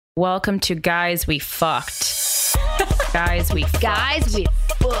Welcome to Guys We Fucked. Guys We Fucked. Guys We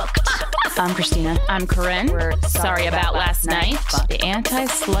Fucked. I'm Christina. I'm Corinne. We're sorry about last night. The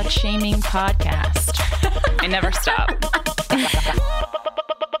anti-slut shaming podcast. I never stop.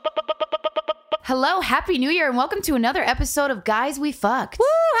 Hello, Happy New Year, and welcome to another episode of Guys We Fucked. Woo!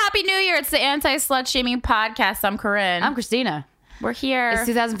 Happy New Year. It's the anti-slut shaming podcast. I'm Corinne. I'm Christina. We're here. It's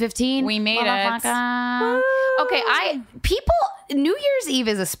 2015. We made it. Woo. Okay, New Year's Eve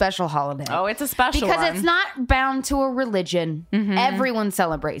is a special holiday. Oh, it's a special because one. it's not bound to a religion. Mm-hmm. Everyone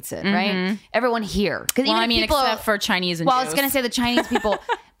celebrates it, right? Everyone here. Well, I mean, except for Chinese and Jews. I was going to say the Chinese people.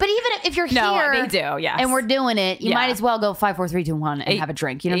 But even if you're here, no, they do, yes. And we're doing it, you might as well go 5, 4, 3, 2, 1 and have a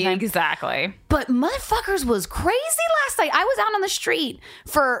drink. You know what I'm saying? Exactly. But motherfuckers was crazy last night. I was out on the street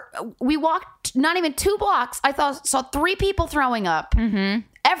we walked not even 2 blocks. I saw 3 people throwing up. Mm-hmm.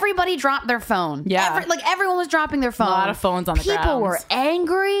 Everybody dropped their phone. Yeah. Everyone was dropping their phone. A lot of phones on the ground. People were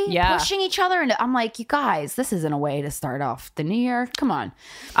angry, pushing each other. And I'm like, you guys, this isn't a way to start off the new year. Come on.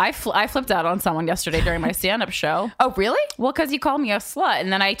 I flipped out on someone yesterday during my stand-up show. Oh, really? Well, because he called me a slut.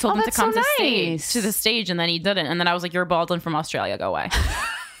 And then I told him to come so to the stage. And then he didn't. And then I was like, you're Baldwin from Australia. Go away.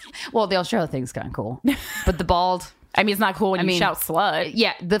 Well, the Australia thing's kind of cool. But the bald... I mean, it's not cool when you shout slut.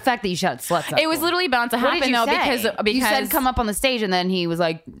 Yeah, the fact that you shout slut's It was cool. literally bound to happen, though, because you said come up on the stage, and then he was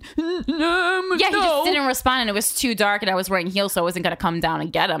like, yeah, he just didn't respond, and it was too dark, and I was wearing heels, so I wasn't going to come down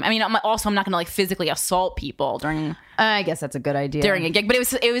and get him. I mean, I'm not going to like physically assault people during... I guess that's a good idea. During a gig, but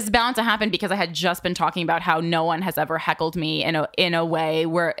it was bound to happen because I had just been talking about how no one has ever heckled me in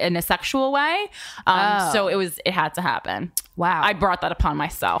a sexual way. So it had to happen. Wow. I brought that upon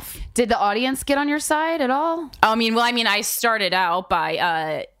myself. Did the audience get on your side at all? I started out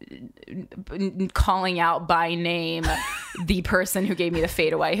by calling out by name the person who gave me the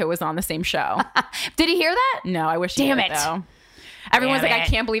fadeaway who was on the same show. Did he hear that? No, I wish he Damn did, it. though. Everyone's like, I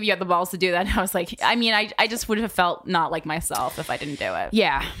can't believe you had the balls to do that. And I was like, I just would have felt not like myself if I didn't do it.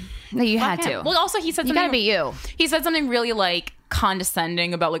 Yeah. No, you had to. Well, also he said you gotta be you. He said something really like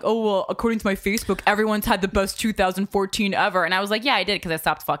condescending about like, oh, well, according to my Facebook, everyone's had the best 2014 ever. And I was like, yeah, I did because I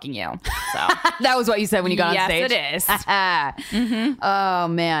stopped fucking you. So that was what you said when you got on stage? Yes, it is. Mm-hmm. Oh,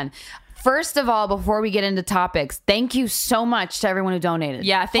 man. First of all, before we get into topics, thank you so much to everyone who donated.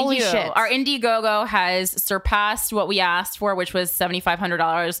 Yeah, thank Holy you. Shit. Our Indiegogo has surpassed what we asked for, which was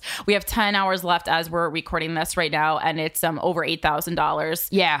 $7,500. We have 10 hours left as we're recording this right now, and it's over $8,000.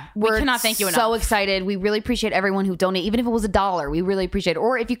 Yeah, we cannot thank you enough. So excited. We really appreciate everyone who donated, even if it was $1. We really appreciate it.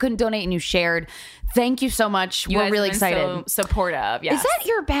 Or if you couldn't donate and you shared, thank you so much. We're really excited. So supportive. Yes. Is that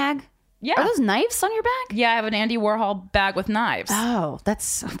your bag? Yeah. Are those knives on your bag? Yeah, I have an Andy Warhol bag with knives. Oh,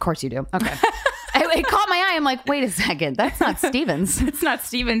 of course you do. Okay. It caught my eye. I'm like, wait a second. That's not Steven's. It's not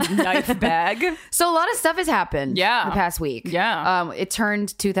Steven's knife bag. So a lot of stuff has happened the past week. Yeah. It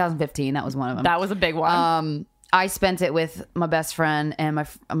turned 2015. That was one of them. That was a big one. I spent it with my best friend and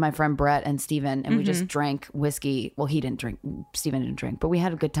my friend Brett and Steven, and we just drank whiskey. Well, he didn't drink. Steven didn't drink, but we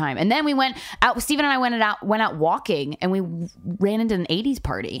had a good time. And then we went out. Steven and I went out walking, and we ran into an 80s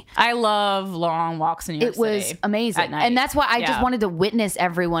party. I love long walks in New York City. It was amazing. At night. And that's why I just wanted to witness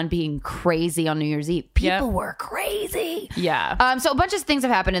everyone being crazy on New Year's Eve. People were crazy. Yeah. So a bunch of things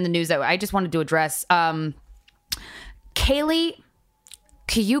have happened in the news that I just wanted to address. Kaylee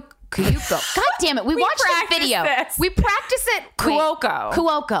Kiyuko. God damn it. We watched the video. This. We practice it.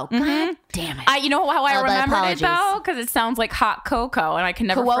 Kuoko. God damn it. You know how I remembered apologies. it, though? Because it sounds like hot cocoa, and I can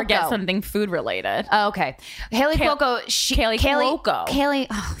never Kuoko. forget something food-related. Oh, okay. Haley Cuoco. Kaylee Cuoco. Kaylee.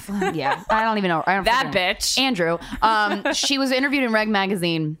 Oh, yeah. I don't even know. That bitch. Andrew. She was interviewed in Reg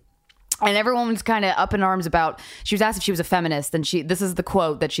Magazine. And everyone was kind of up in arms about, she was asked if she was a feminist. And this is the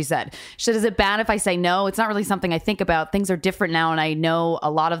quote that she said. She said, is it bad if I say no? It's not really something I think about. Things are different now. And I know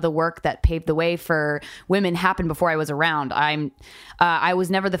a lot of the work that paved the way for women happened before I was around. I was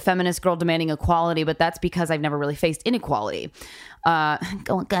never the feminist girl demanding equality, but that's because I've never really faced inequality.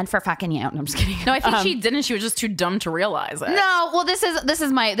 Going good for fucking you. No, I'm just kidding. No, I think she didn't. She was just too dumb to realize it. No, well, this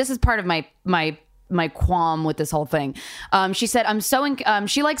is part of my qualm with this whole thing. She said,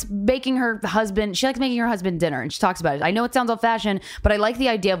 she likes making her husband dinner, and she talks about it. I know it sounds old fashioned, but I like the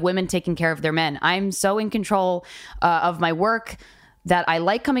idea of women taking care of their men. I'm so in control of my work that I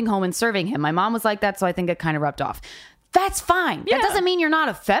like coming home and serving him. My mom was like that, so I think it kind of rubbed off. That's fine. Yeah. That doesn't mean you're not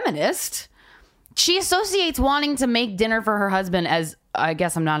a feminist. She associates wanting to make dinner for her husband as I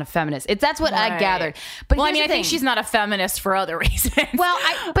guess I'm not a feminist. That's what I Right. gathered. But Well, I here's mean, the I think thing. she's not a feminist for other reasons. Well,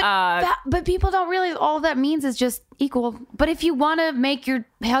 but people don't realize all that means is just equal. But if you want to make your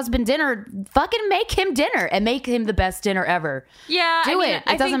husband dinner, fucking make him dinner and make him the best dinner ever. Yeah, Do I mean, it. It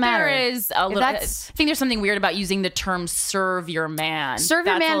I doesn't think matter. There is a little. I That's- think there's something weird about using the term "serve your man." Serve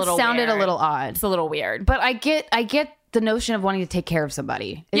your That's man a little sounded a weird. little odd. It's a little weird. But I get the notion of wanting to take care of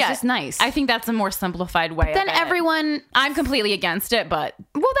somebody. It's just nice. I think that's a more simplified way. then of it. everyone, I'm completely against it, but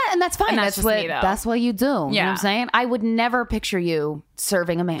that's fine. And That's just what me, though. that's what you do. You know what Yeah. I'm saying? I would never picture you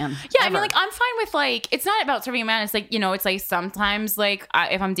serving a man. yeah, I Ever. mean, like, I'm fine with, like, it's not about serving a man. It's like, it's like sometimes, like,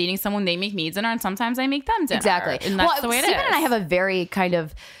 if I'm dating someone, they make me dinner, and sometimes I make them dinner. Exactly. And that's the way it is. Steven and I have a very kind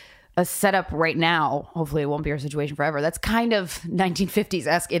of a setup right now. Hopefully it won't be our situation forever. That's kind of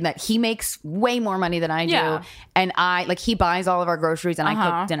 1950s-esque in that he makes way more money than I do. Yeah. And he buys all of our groceries and I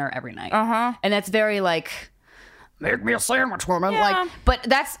cook dinner every night. And that's very like, make me a sandwich, woman. Yeah. Like, but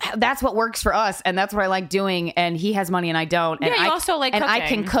that's what works for us, and that's what I like doing. And he has money and I don't. And Yeah, you I also like and I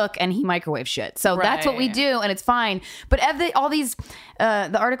can cooking. cook and he microwaves shit. So that's what we Right. do, and it's fine. But all these,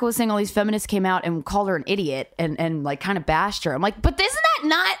 the article was saying all these feminists came out and called her an idiot and like kind of bashed her. I'm like, but isn't that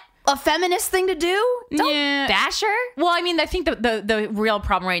not a feminist thing to do? Don't Yeah. bash her. Well, I mean, I think the real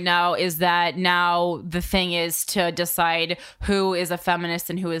problem right now is that now the thing is to decide who is a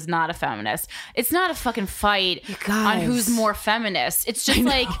feminist and who is not a feminist. It's not a fucking fight on guys. who's more feminist. It's just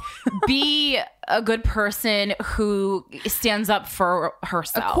like be a good person who stands up for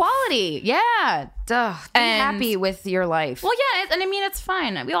herself. Quality, yeah. Duh. Be And- happy with your life. Well, yeah, and I mean, it's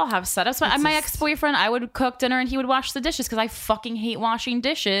fine. We all have setups. But my ex-boyfriend, I would cook dinner and he would wash the dishes because I fucking hate washing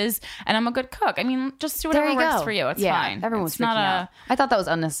dishes and I'm a good cook. I mean, just do there whatever you works go. for you. It's yeah, fine. Everyone was It's not freaking out. I thought that was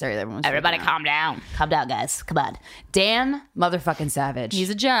unnecessary. That everyone was Everybody freaking out. calm down. Calm down, guys. Come on. Dan motherfucking Savage. He's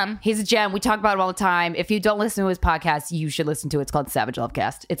a gem. He's a gem. We talk about him all the time. If you don't listen to his podcast, you should listen to it. It's called Savage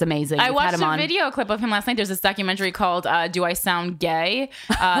Lovecast. It's amazing. I We've had watched him a on. video clip of him last night. There's this documentary called "Do I Sound Gay?"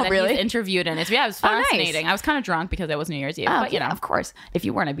 That really? he's interviewed in. It was Oh, nice. fascinating. I was kind of drunk because it was New Year's Eve, Oh, but yeah, of course. If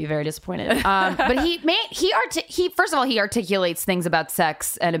you weren't, I'd be very disappointed. But he first of all, he articulates things about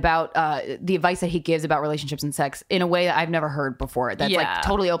sex and about the advice that he gives about relationships and sex in a way that I've never heard before. That's Yeah. like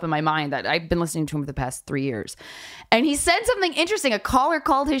totally opened my mind. That I've been listening to him for the past 3 years, and he said something interesting. A caller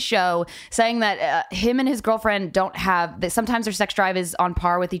called his show saying that him and his girlfriend don't have that. Sometimes their sex drive is on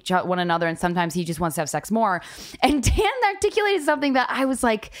par with one another, and sometimes he just wants to have sex more. And Dan articulated something that I was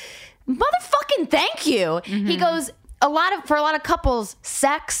like, motherfucking thank you. He goes, for a lot of couples,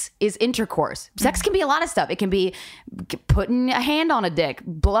 sex is intercourse. Sex can be a lot of stuff. It can be putting a hand on a dick,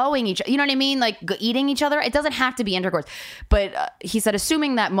 blowing you know what I mean? Like eating each other. It doesn't have to be intercourse. But he said,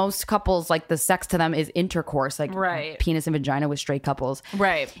 assuming that most couples, like the sex to them is intercourse, like Right. penis and vagina with straight couples.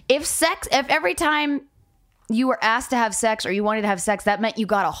 Right. If every time you were asked to have sex or you wanted to have sex, that meant you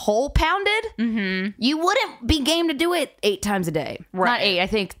got a hole pounded, you wouldn't be game to do it 8 times a day. Not Right. 8, I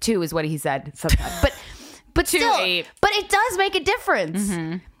think 2 is what he said sometimes. But still, 8. but it does make a difference.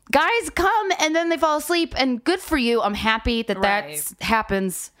 Guys come and then they fall asleep, and good for you. I'm happy that Right. that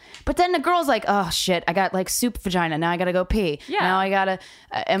happens. But then the girl's like, oh shit, I got like soup vagina. Now I gotta go pee. Yeah. Now I gotta,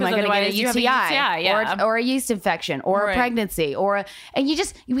 am I gonna get a otherwise you have a UTI, UTI, yeah. or a yeast infection or a Right. pregnancy and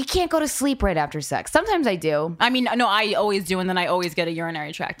we can't go to sleep right after sex. Sometimes I do. I mean, no, I always do, and then I always get a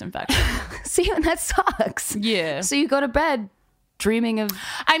urinary tract infection. See, and that sucks. Yeah. So you go to bed dreaming of.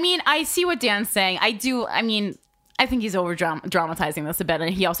 I mean, I see what Dan's saying. I think he's over dramatizing this a bit, and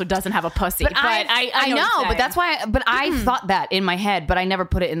he also doesn't have a pussy. But I I know what know, you're but saying. that's why. But I thought that in my head, but I never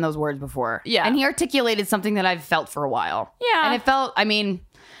put it in those words before. Yeah. and he articulated something that I've felt for a while. Yeah. and it felt. I mean,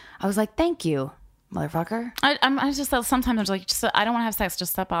 I was like, "Thank you, motherfucker." I just sometimes I'm like, I don't want to have sex.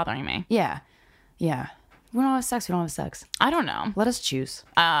 Just stop bothering me. Yeah, yeah. We don't have sex. We don't have sex. I don't know. Let us choose,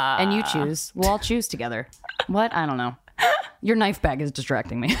 and you choose. We'll all choose together. What? I don't know. Your knife bag is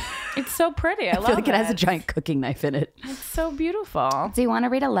distracting me. It's so pretty. I I love feel like it has a giant cooking knife in it. It's so beautiful. Do you want to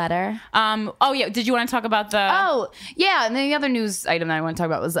read a letter? Oh yeah. Did you want to talk about the? Oh, yeah. And then the other news item that I want to talk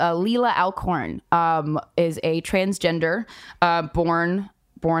about was Leela Alcorn is a transgender, born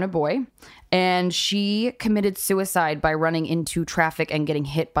a boy. And she committed suicide by running into traffic and getting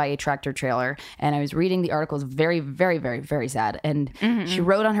hit by a tractor trailer. And I was reading the article. It's very, very, very, very sad. And she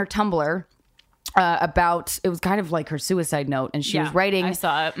wrote on her Tumblr about, it was kind of like her suicide note, and she was writing I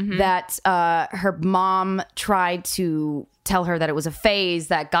saw it. that her mom tried to tell her that it was a phase,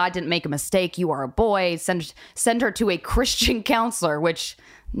 that God didn't make a mistake, you are a boy, send her to a Christian counselor, which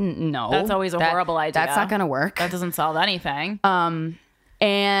no, That's always a horrible idea. That's not gonna work. That doesn't solve anything.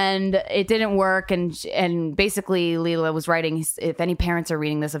 and it didn't work. And basically, Leela was writing, if any parents are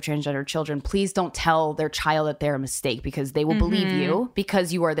reading this of transgender children, please don't tell their child that they're a mistake, because they will believe you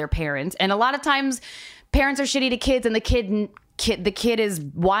because you are their parent. And a lot of times, parents are shitty to kids, and the kid is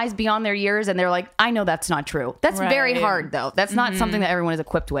wise beyond their years, and they're like, I know that's not true. That's very hard, though. That's not something that everyone is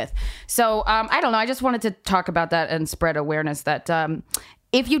equipped with. So I don't know. I just wanted to talk about that and spread awareness that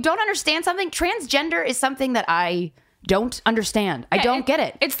if you don't understand something, transgender is something that I don't understand. I don't get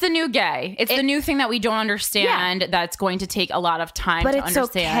it. It's the new gay. It's the new thing that we don't understand. That's going to take a lot of time to understand. But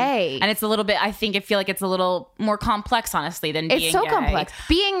it's okay. And it's a little bit, I feel like it's a little more complex, honestly, than being gay. It's so complex.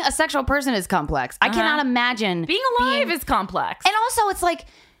 Being a sexual person is complex. I cannot imagine. Being alive is complex. And also, it's like,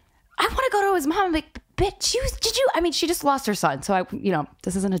 I want to go to his mom and be like, bitch, she just lost her son. So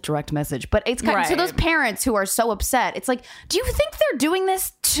this isn't a direct message, but it's kind of, so those parents who are so upset, it's like, do you think they're doing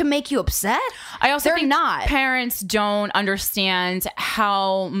this to make you upset? I also think not. Parents don't understand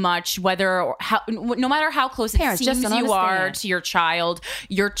how much, no matter how close parents it seems you are to your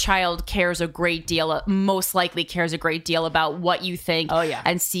child cares a great deal, most likely cares a great deal about what you think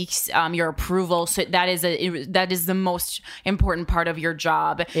and seeks your approval. So that is the most important part of your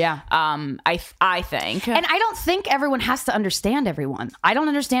job. Yeah. I think. And I don't think everyone has to understand everyone. I don't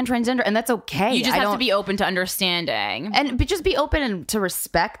understand transgender, and that's okay. You just have to be open to understanding. And just be open to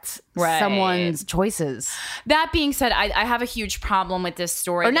respect someone's choices. That being said, I have a huge problem with this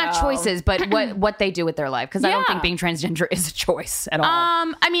story. Or not choices, but what they do with their life. Because I don't think being transgender is a choice at all.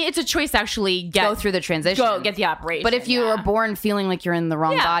 I mean, it's a choice to actually go through the transition. Get the operation. But if you are born feeling like you're in the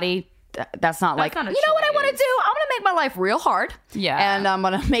wrong body, that's not like, you know what I want to do? I'm going to make my life real hard. Yeah. And I'm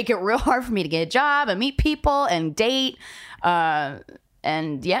going to make it real hard for me to get a job and meet people and date.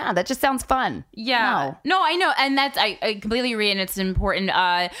 And that just sounds fun. Yeah. No, I know. And I completely agree. And it's important.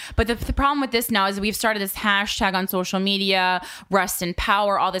 But the problem with this now is we've started this hashtag on social media, rest in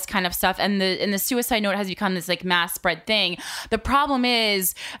power, all this kind of stuff. And the suicide note has become this like mass spread thing. The problem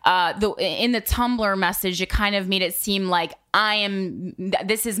is in the Tumblr message, it kind of made it seem like I'm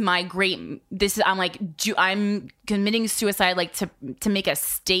committing suicide, like to make a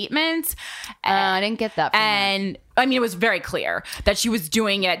statement. I didn't get that. And I mean, it was very clear that she was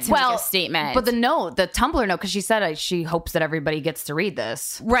doing it to make a statement. But the Tumblr note, because she said she hopes that everybody gets to read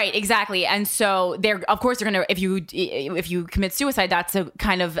this. Right, exactly. And so they're going to, if you commit suicide, that's a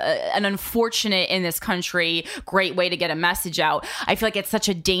kind of an unfortunate, in this country, great way to get a message out. I feel like it's such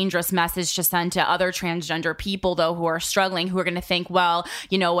a dangerous message to send to other transgender people, though, who are struggling, who are going to think, well,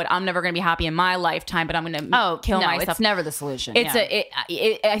 you know what, I'm never going to be happy in my lifetime, but I'm going to kill myself. It's never the solution. I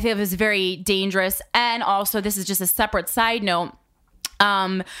think it was very dangerous. And also, this is just a separate side note.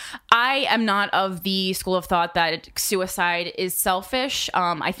 I am not of the school of thought that suicide is selfish.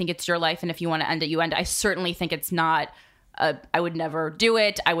 I think it's your life, and if you want to end it, you end it. I certainly think it's not. I would never do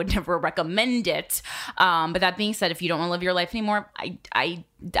it. I would never recommend it. But that being said, if you don't want to live your life anymore, I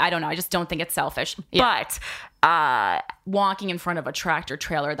don't know. I just don't think it's selfish. Yeah. But walking in front of a tractor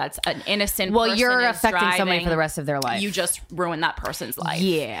trailer that's an innocent person you're affecting driving, somebody for the rest of their life. You just ruined that person's life.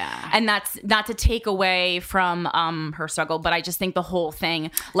 Yeah. And that's not to take away from her struggle, but I just think the whole thing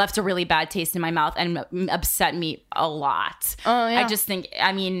left a really bad taste in my mouth and upset me a lot. Oh, yeah. I just think,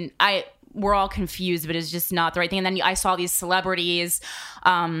 we're all confused, but it's just not the right thing. And then I saw these celebrities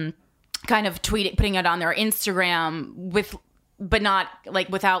kind of putting it on their Instagram with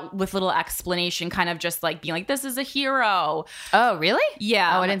little explanation, kind of just like being like, this is a hero. Oh, really?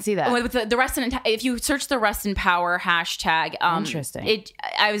 Yeah. Oh, I didn't see that. With the rest if you search the rest in power hashtag, interesting.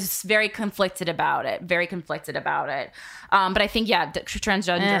 I was very conflicted about it. But I think,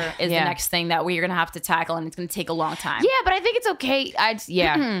 transgender is the next thing that we're going to have to tackle, and it's going to take a long time. Yeah, but I think it's okay.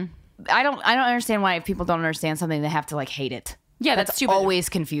 I don't understand why if people don't understand something, they have to like hate it. Yeah, that's stupid. Always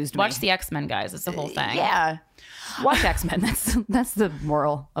confused me. Watch the X-Men, guys. It's the whole thing. Yeah. Watch X-Men. That's the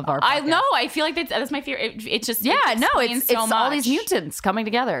moral of our podcast. I know. I feel like that's my fear. It's just it's all these mutants coming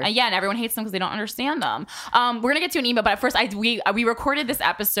together. And everyone hates them because they don't understand them. We're gonna get to an email, but at first, we recorded this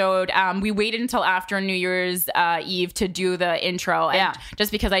episode. We waited until after New Year's Eve to do the intro, and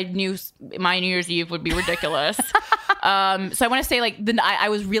just because I knew my New Year's Eve would be ridiculous. So I want to say, I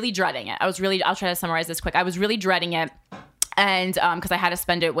was really dreading it. I'll try to summarize this quick. I was really dreading it. And because I had to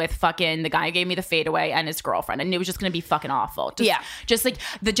spend it with fucking the guy who gave me the fadeaway and his girlfriend, and it was just gonna be fucking awful.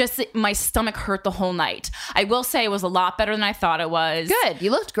 My stomach hurt the whole night. I will say it was a lot better than I thought it was. Good,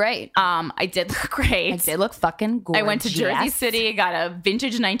 you looked great. I did look great. I did look fucking gorgeous. I went to Jersey City, got a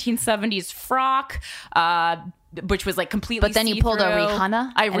vintage 1970s frock. Which was like completely But then you pulled a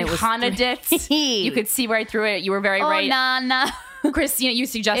Rihanna. I Rihanna-ed it. You could see right through it. You were very right. Nana. Christina, you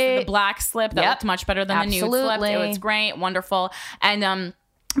suggested the black slip that looked much better than the nude slip. It was great, wonderful, and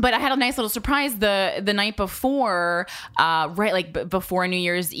but I had a nice little surprise the night before, before New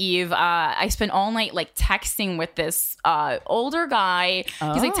Year's Eve. I spent all night like texting with this older guy.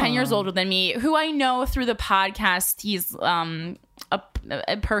 He's like 10 years older than me, who I know through the podcast. He's a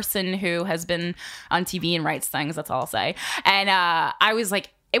person who has been on TV and writes things. That's all I'll say. And I was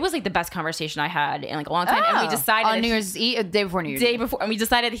like, it was like the best conversation I had in like a long time. And we decided on New Year's Eve, day before New Year's Eve. And we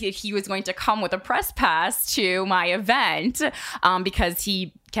decided he was going to come with a press pass to my event because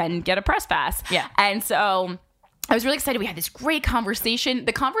he can get a press pass. Yeah. And so I was really excited. We had this great conversation.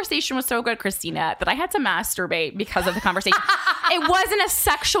 The conversation was so good, Christina, that I had to masturbate because of the conversation. It wasn't a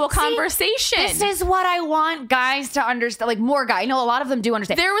sexual conversation. This is what I want guys to understand. Like more guys. I know a lot of them do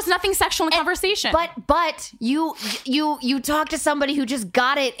understand. There was nothing sexual in the conversation. But you talked to somebody who just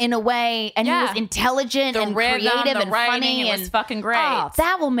got it in a way, and he was intelligent and creative and funny. It was fucking great. Oh,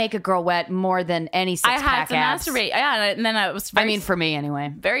 that will make a girl wet more than any six-pack I had to masturbate. Yeah, and then I was for me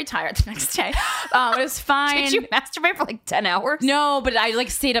anyway. Very tired the next day. It was fine. Did you masturbate for like 10 hours? No, but I like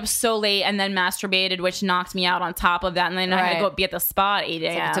stayed up so late and then masturbated, which knocked me out on top of that. And then I had to go be at the spa at 8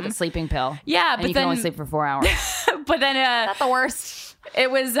 a.m. I took a sleeping pill. Yeah, but you can only sleep for 4 hours. But then not the worst. It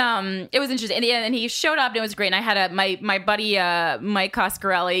was interesting, and he showed up and it was great. And I had my buddy Mike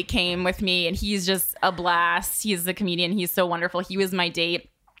Coscarelli came with me, and he's just a blast. He's a comedian. He's so wonderful. He was my date.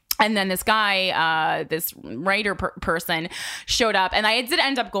 And then this guy, this writer person showed up, and I did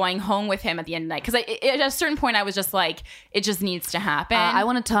end up going home with him at the end of the night. Because at a certain point, I was just like, it just needs to happen. I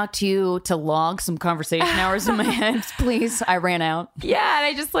want to talk to you to log some conversation hours in my head, please. I ran out. Yeah, and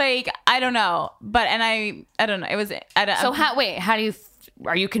I just like, I don't know. But, and I don't know. It was... So how do you...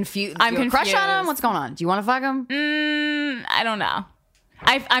 Are you confused? I'm confused. Crush on him? What's going on? Do you want to fuck him? I don't know.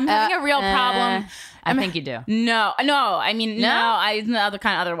 I'm having a real problem. I think you do. No. I mean, no. The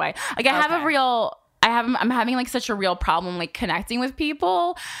other way. Like I have a real. I'm having like such a real problem like connecting with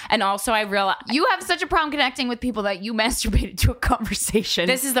people, and also I realize you have such a problem connecting with people that you masturbated to a conversation.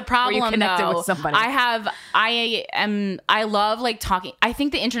 This is the problem. Where you connected with somebody. I love like talking. I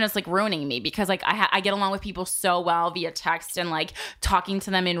think the internet's like ruining me because like I get along with people so well via text and like talking to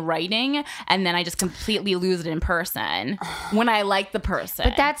them in writing, and then I just completely lose it in person when I like the person.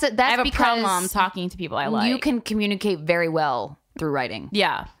 But that's I have a problem talking to people I like. You can communicate very well through writing.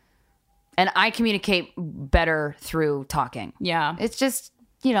 Yeah. And I communicate better through talking. Yeah. It's just,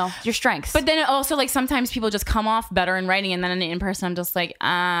 your strengths. But then also, like, sometimes people just come off better in writing, and then in person, I'm just like,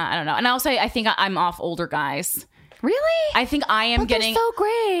 I don't know. And also, I think I'm off older guys. Really? I think I am getting... They're so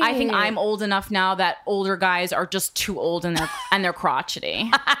great. I think I'm old enough now that older guys are just too old and they're crotchety.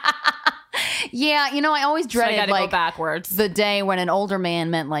 Yeah, I always dreaded so I gotta go backwards. The day when an older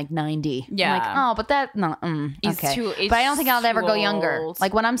man meant like 90. Yeah. I'm like, oh, but that okay. But I don't think I'll ever go younger.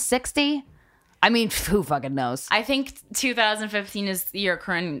 Like when I'm 60, I mean, who fucking knows? I think 2015 is the year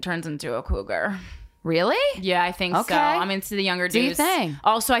Corinne turns into a cougar. Really? Yeah, I think so. I'm into the younger dudes. Do you think?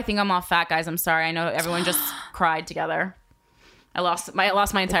 Also, I think I'm off fat guys. I'm sorry. I know everyone just cried together. I lost my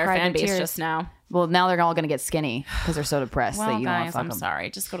entire fan base just now. Well, now they're all going to get skinny because they're so depressed that you guys, don't fuck them. Sorry.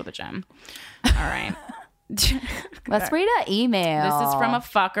 Just go to the gym. All right. Let's read an email. This is from a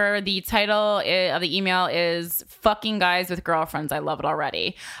fucker. The title of the email is Fucking Guys with Girlfriends. I love it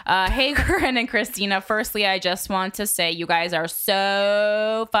already. Hey, Corinne and Christina. Firstly, I just want to say you guys are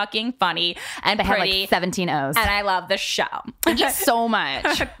so fucking funny and they pretty. Have like 17 O's. And I love the show. Thank you so much.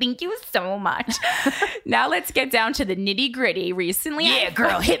 Thank you so much. Now let's get down to the nitty gritty. Recently,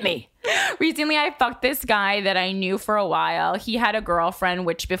 hit me. Recently, I fucked this guy that I knew for a while. He had a girlfriend,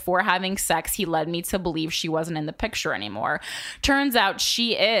 which before having sex, he led me to believe she wasn't in the picture anymore. Turns out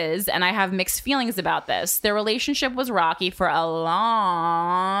she is, and I have mixed feelings about this. Their relationship was rocky for a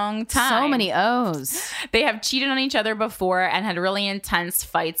long time. So many O's. They have cheated on each other before and had really intense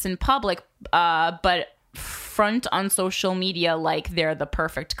fights in public, but front on social media like they're the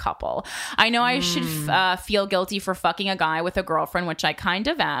perfect couple. I know I should feel guilty for fucking a guy with a girlfriend, which I kind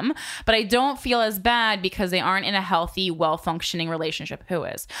of am, but I don't feel as bad because they aren't in a healthy, well-functioning relationship. Who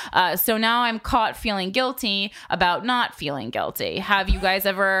is? So now I'm caught feeling guilty about not feeling guilty. Have you guys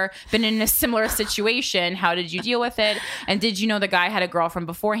ever been in a similar situation? How did you deal with it? And did you know the guy had a girlfriend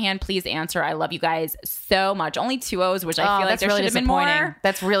beforehand? Please answer. I love you guys so much. Only 2 O's, which I feel like there should have been more.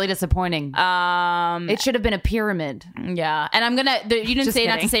 That's really disappointing. It should have been a pyramid. Yeah. And I'm gonna you didn't say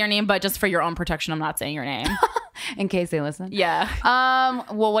not to say your name, but just for your own protection, I'm not saying your name. In case they listen. Yeah.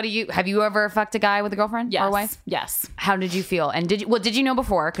 Well, have you ever fucked a guy with a girlfriend or a wife? Yes. How did you feel? And did you know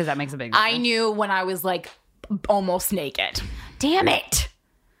before? Because that makes a big difference. I knew when I was like almost naked. Damn it.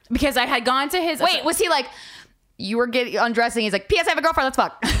 Because I had gone to his... Wait, was he like... you were getting undressing. He's like, P.S. I have a girlfriend. Let's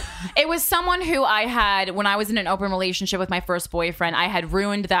fuck. It was someone who I had, when I was in an open relationship with my first boyfriend, I had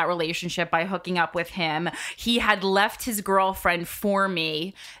ruined that relationship by hooking up with him. He had left his girlfriend for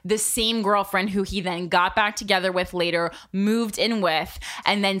me, the same girlfriend who he then got back together with later, moved in with,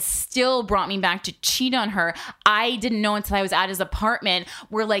 and then still brought me back to cheat on her. I didn't know until I was at his apartment.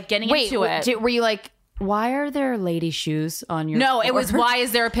 We're like getting into it. Were you like, why are there lady shoes on your No, it was, why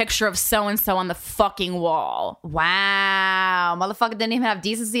is there a picture of so-and-so on the fucking wall? Wow. Motherfucker didn't even have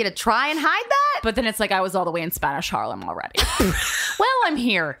decency to try and hide that? But then it's like I was all the way in Spanish Harlem already. Well, I'm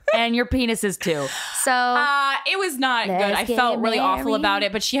here. And your penis is too. So it was not good. I felt really awful about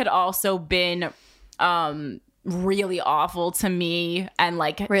it, but she had also been really awful to me. And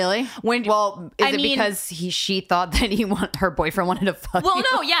like, really? Is it because she thought that her boyfriend wanted to fuck you?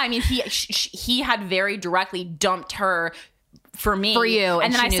 No, yeah. I mean, he had very directly dumped her for me. For you.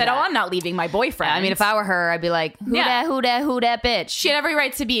 And then I said, I'm not leaving my boyfriend. I mean, if I were her, I'd be like, who that bitch? She had every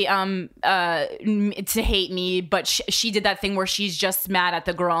right to be, to hate me, but she did that thing where she's just mad at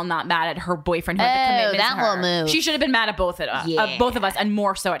the girl, not mad at her boyfriend who had the commitment that to her. little move. She should have been mad at both of us, and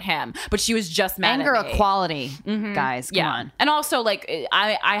more so at him, but she was just mad Anger at me. equality, guys, come on. And also, like,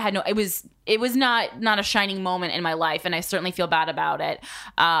 I had no, it was not a shining moment in my life, and I certainly feel bad about it.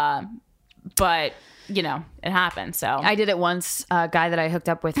 But you know, it happened. So I did it once. A guy that I hooked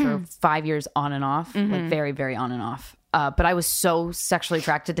up with for 5 years on and off, like very, very on and off. But I was so sexually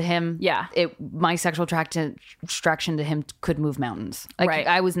attracted to him. Yeah, my sexual attraction to him could move mountains. Like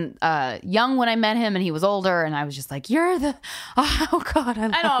I was young when I met him, and he was older, and I was just like, "You're the oh god." I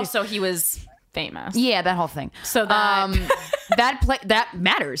love and also, he was famous. Yeah, that whole thing. So that that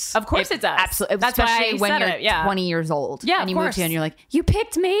matters. Of course it does. Absolutely. That's especially why when you're 20 years old. Yeah, and you move to and you're like, you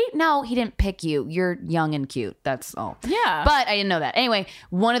picked me? No, he didn't pick you. You're young and cute. That's all. Yeah. But I didn't know that. Anyway,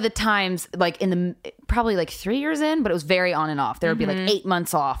 one of the times, like probably like 3 years in, but it was very on and off. There would be like 8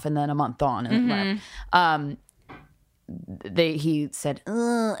 months off and then a month on, and he said,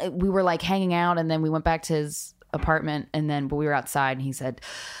 we were like hanging out, and then we went back to his apartment, and then we were outside, and he said,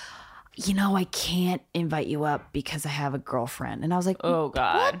 you know, I can't invite you up because I have a girlfriend. And I was like, oh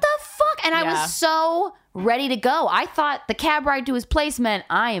God, what the fuck? And I was so ready to go. I thought the cab ride to his place meant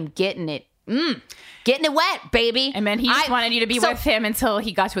I am getting it. Getting it wet, baby. And then he just wanted you to be with him until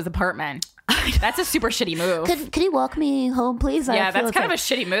he got to his apartment. That's a super shitty move. Could he walk me home, please? Yeah, that's kind of a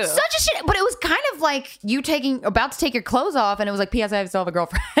shitty move. Such a shit. But it was kind of like you about to take your clothes off, and it was like, P.S. I still have a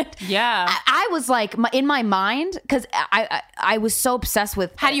girlfriend. Yeah. I was like, in my mind, because I was so obsessed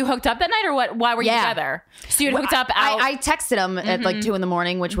with. Had you hooked up that night, or what? Why were you together? So you hooked up out. I texted him at like 2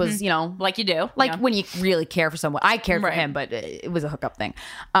 a.m, which was, you know, like you do, like when you really care for someone. I cared for him, but it was a hookup thing.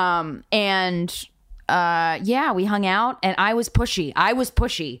 We hung out, and I was pushy.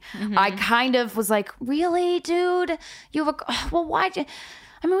 I kind of was like, really, dude? You have well, why'd you?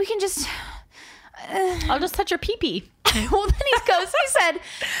 I mean, we can just. I'll just touch your pee-pee. Well, then he said,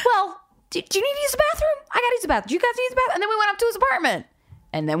 well, do you need to use the bathroom? I gotta use the bathroom. Do you guys need to use the bathroom? And then we went up to his apartment,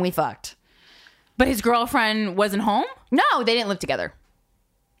 and then we fucked. But his girlfriend wasn't home? No, they didn't live together.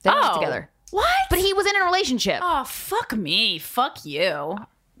 What? But he was in a relationship. Oh, fuck me. Fuck you.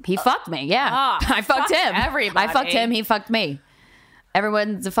 He fucked me, yeah. Oh, I fucked him. Everybody. I fucked him, he fucked me.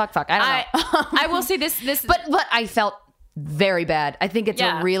 Everyone's a fuck. I don't know. I will say this. But I felt very bad. I think it's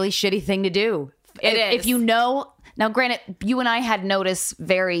a really shitty thing to do. It is. If you know... Now, granted, you and I had noticed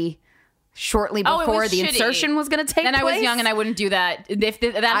very shortly before the insertion was going to take place. Then I was young and I wouldn't do that. If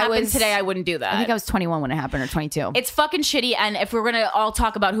that happened today, I wouldn't do that. I think I was 21 when it happened, or 22. It's fucking shitty. And if we're going to all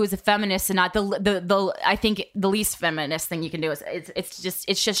talk about who's a feminist and not, I think the least feminist thing you can do is it's just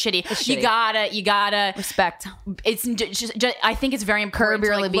shitty. It's shitty. You gotta respect. It's just I think it's very important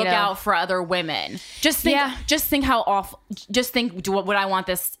to look out for other women. Just think how awful. Just think, would I want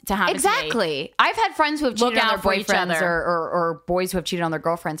this to happen? Exactly. To me? I've had friends who have cheated on their boyfriends or boys who have cheated on their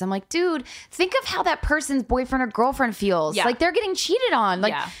girlfriends. I'm like, dude, think of how that person's boyfriend or girlfriend feels. Like, they're getting cheated on.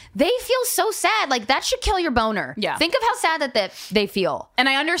 Like, they feel so sad. Like, that should kill your boner. Yeah. Think of how sad that they feel. And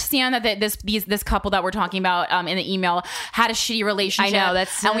I understand that this couple that we're talking about in the email had a shitty relationship. I know,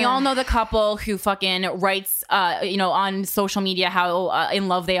 and we all know the couple who fucking writes, on social media how in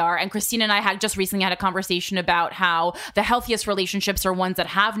love they are. And Christina and I had just recently had a conversation about how the healthiest relationships are ones that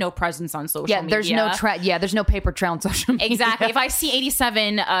have no presence on social media. There's no paper trail on social media. Exactly. If I see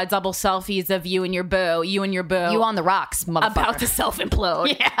 87 double selfies of you and your boo, you on the rocks, motherfucker, about to self-implode,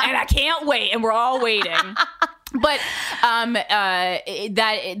 and I can't wait, and we're all waiting. But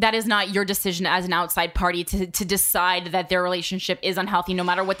that is not your decision as an outside party to decide that their relationship is unhealthy, no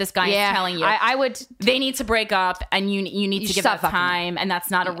matter what this guy is telling you. I would. They need to break up, and you need to give that time, and that's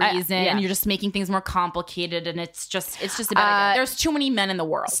not a reason. And you're just making things more complicated, and it's just a bad idea. There's too many men in the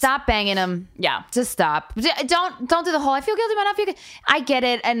world. Stop banging him. Yeah, just stop. Don't do the whole. I feel guilty about not feeling. I get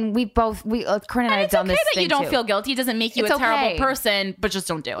it, and Corinne and I have done this. It's okay that you don't feel guilty. It doesn't make you a terrible person, but just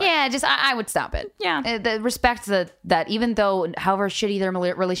don't do it. Yeah, just I would stop it. Yeah, respect that even though however shitty their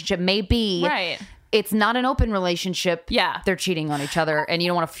relationship may be, right. It's not an open relationship. Yeah. They're cheating on each other, and you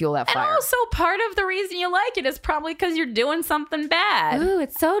don't want to fuel that fire. And also, part of the reason you like it is probably because you're doing something bad. Ooh,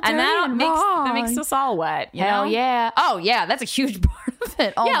 it's so dirty and that makes us all wet. Hell yeah. Oh, yeah. That's a huge part of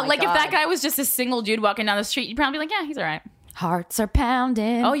it. Oh, yeah, my like God. if that guy was just a single dude walking down the street, you'd probably be like, yeah, he's all right. Hearts are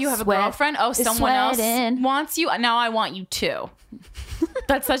pounding. Oh, you have a girlfriend? Oh, someone else wants you? Now I want you too.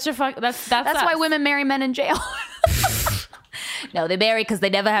 That's such a fuck. That's why women marry men in jail. No, they marry because they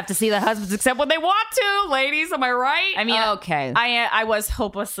never have to see their husbands except when they want to. Ladies, am I right? I mean, okay. I was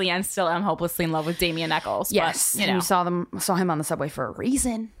hopelessly and still am hopelessly in love with Damien Eccles. Yes, but, you know. And you saw him on the subway for a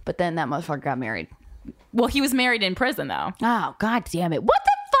reason, but then that motherfucker got married. Well, he was married in prison though. Oh, God damn it! What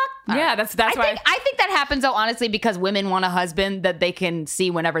the fuck? Yeah, that's why. I think that happens though, honestly, because women want a husband that they can see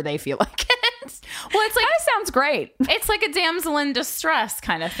whenever they feel like it. Well, it's like that sounds great. It's like a damsel in distress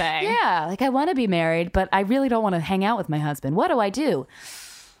kind of thing. Yeah, like I want to be married, but I really don't want to hang out with my husband. What do?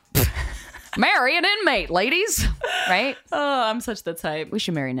 Marry an inmate, ladies. Right? Oh, I'm such the type. We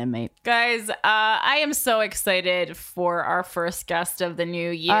should marry an inmate. Guys, I am so excited for our first guest of the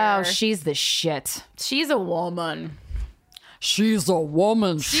new year. Oh, she's the shit. She's a woman. She's a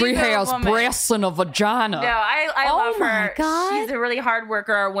woman. She has breasts and a vagina. No, I love her. My God. She's a really hard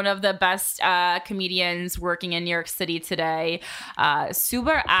worker, one of the best comedians working in New York City today.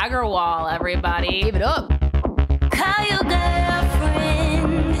 Subhar Aggarwal, everybody. Give it up. Call your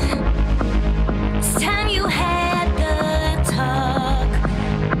girlfriend. It's time you had the talk.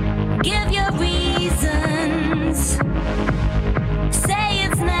 Give your reasons. Say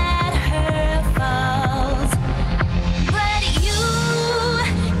it's not her fault. But you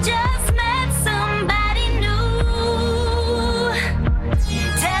just met somebody new.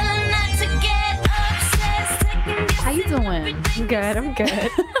 Tell her not to get obsessed. How you doing? I'm good.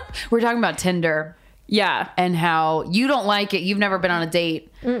 We're talking about Tinder. Yeah. And how you don't like it. You've never been on a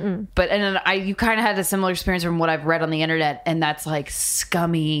date. Mm-mm. But you kind of had a similar experience from what I've read on the internet. And that's like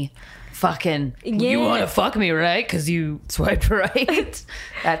scummy fucking, you want to fuck me, right? Because you swiped right.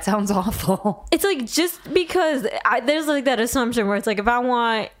 That sounds awful. It's like just because there's like that assumption where it's like, if I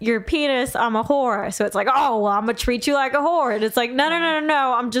want your penis, I'm a whore. So it's like, oh, well, I'm going to treat you like a whore. And it's like, no.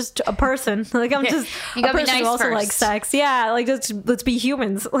 I'm just a person. Like, I'm just you gotta a person be nice who also first. likes sex. Yeah, like, let's be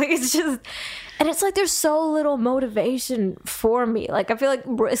humans. Like, it's just... And it's like there's so little motivation for me. Like I feel like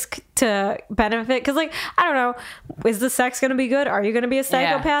risk to benefit because like I don't know, is the sex going to be good? Are you going to be a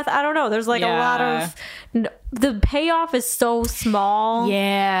psychopath? I don't know. There's like a lot of the payoff is so small.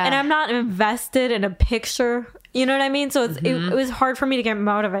 Yeah, and I'm not invested in a picture. You know what I mean? So it was hard for me to get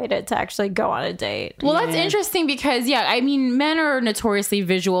motivated to actually go on a date. Well, that's interesting because, I mean, men are notoriously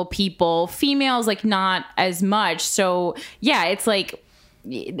visual people. Females, like, not as much. So, yeah, it's like...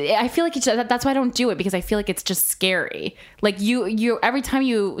 I feel like that's why I don't do it because I feel like it's just scary. Like you every time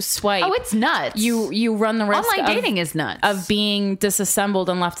you swipe, it's nuts. You run the risk. Online dating is nuts of being disassembled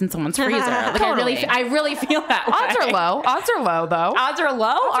and left in someone's freezer. Like totally. I really feel that way. Odds are low. Odds are low though. Odds are low.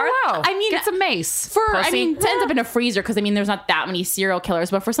 I mean, get some mace. To end up in a freezer because I mean, there's not that many serial killers,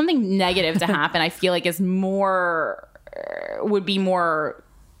 but for something negative to happen, I feel like would be more.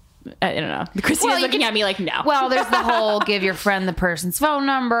 I don't know. Christina's looking at me like, no. Well, there's the whole give your friend the person's phone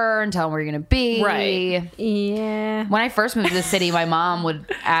number and tell them where you're going to be. Right. Yeah. When I first moved to the city, my mom would,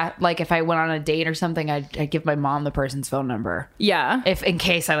 like, if I went on a date or something, I'd give my mom the person's phone number. Yeah. In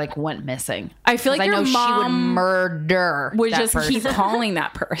case I, like, went missing. I feel like your mom she would murder would that just person. keep calling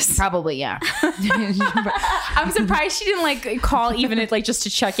that person. Probably, yeah. I'm surprised she didn't, like, call even if, like, just to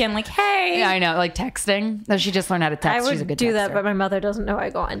check in, like, hey. Yeah, I know. Like, texting. No, she just learned how to text. I would She's a good do texter. that, but my mother doesn't know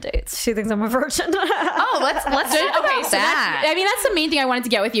I go on dates. She thinks I'm a virgin. Oh, let's talk about that. I mean, that's the main thing I wanted to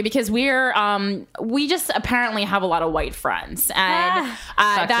get with you because we just apparently have a lot of white friends, and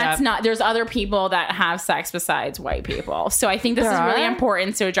that's not. There's other people that have sex besides white people, so I think this is really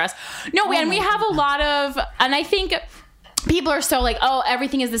important to address. No, and we have a lot of, and I think. people are so like, oh,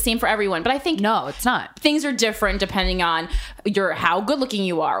 everything is the same for everyone. But I think No, it's not. things are different depending on how good looking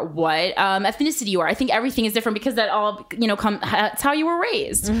you are, what ethnicity you are. I think everything is different because that all, that's how you were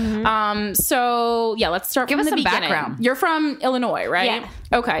raised. So yeah, let's start Give from us the some beginning. background. You're from Illinois, right? Yeah.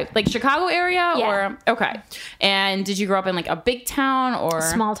 Okay. Like Chicago area Yeah. or okay. And did you grow up in like a big town or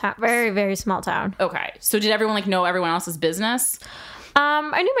Small town, very, very small town. Okay. So did everyone like know everyone else's business?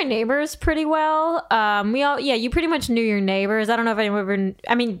 I knew my neighbors pretty well. You pretty much knew your neighbors. I don't know if anyone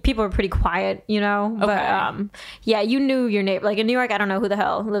ever, people were pretty quiet, but, you knew your neighbor. Like in New York, I don't know who the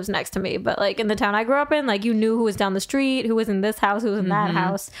hell lives next to me, but like in the town I grew up in, like you knew who was down the street, who was in this house, who was in that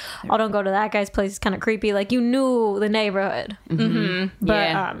house. Oh, don't go to that guy's place. It's kind of creepy. Like you knew the neighborhood. But,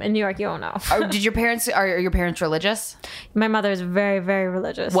 Yeah. in New York, you don't know. Did are your parents religious? My mother is very, very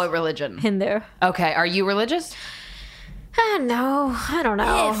religious. What religion? Hindu. Okay. Are you religious? No, I don't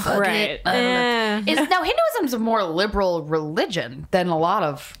know. Right. Eh. Now Hinduism's a more liberal religion than a lot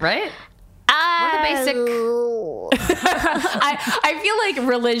of, right? What are the basic? I feel like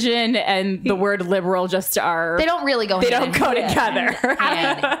religion and the word liberal just are They don't really go. they hand don't in go hand.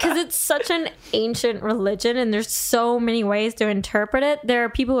 together. Because it's such an ancient religion and there's so many ways to interpret it. There are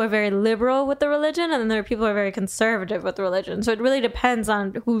people who are very liberal with the religion and then there are people who are very conservative with the religion. So it really depends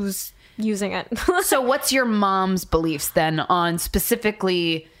on who's using it. So what's your mom's beliefs then on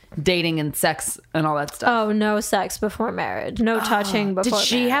specifically dating and sex and all that stuff? Oh, no sex before marriage. No touching before Did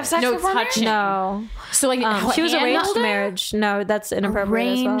she marriage. have sex No before marriage? touching. No. So like She was arranged handled it? marriage. No, that's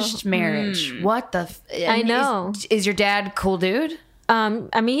inappropriate as well. Arranged marriage. What the? I know. Is your dad cool dude?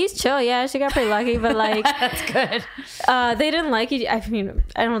 He's chill. Yeah, she got pretty lucky, but like, That's good. they didn't like each. I mean,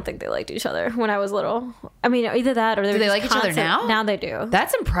 I don't think they liked each other when I was little. I mean, either that or they Do were they just like each other now? Now they do.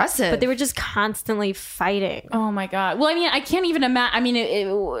 That's impressive. But they were just constantly fighting. Oh my god. Well, I mean, I can't even imagine. I mean, it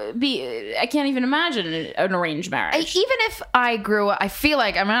would be. I can't even imagine an arranged marriage. Even if I grew up, I feel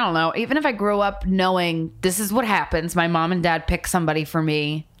like, I don't know, even if I grew up knowing this is what happens, my mom and dad pick somebody for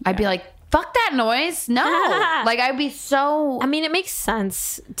me, I'd be like, fuck that noise. No. Like, I'd be so. I mean, it makes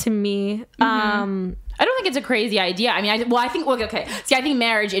sense to me. I don't think it's a crazy idea. I mean, I think. Well, okay. See, I think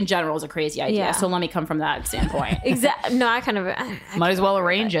marriage in general is a crazy idea. Yeah. So let me come from that standpoint. Exactly. No, I kind of. I Might as well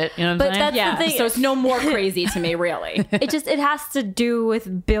arrange it. You know what But I'm saying? that's Yeah. the thing. So it's no more crazy to me, really. it has to do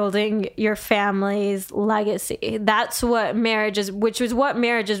with building your family's legacy. That's what marriage is, which is what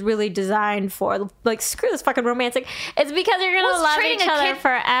marriage is really designed for. Like, screw this fucking romantic. It's because you're Well, gonna it's love trading each a other kid-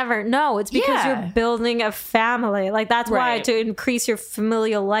 forever. No, it's because Yeah. you're building a family. Like, that's why, Right. to increase your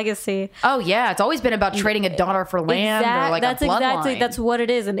familial legacy. Oh, yeah. It's always been about trading a daughter for land or like that's a bloodline. exactly that's what it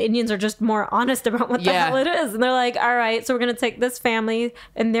is, and Indians are just more honest about what the Yeah. hell it is, and they're like, all right, so we're gonna take this family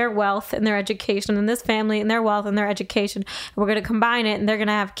and their wealth and their education and this family and their wealth and their education, and we're gonna combine it, and they're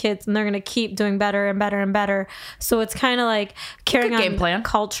gonna have kids and they're gonna keep doing better and better and better. So it's kind of like carrying Good game on plan.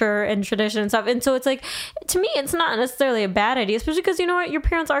 culture and tradition and stuff. And so it's like, to me, it's not necessarily a bad idea, especially because you know what, your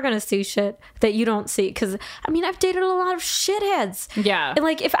parents are gonna see shit that you don't see. Because I mean, I've dated a lot of shitheads. Yeah. And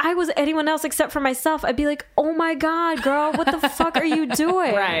like, if I was anyone else except for myself, I'd be like, oh my god, girl, what the fuck are you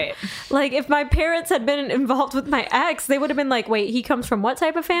doing? Right. Like, if my parents had been involved with my ex, they would have been like, wait, he comes from what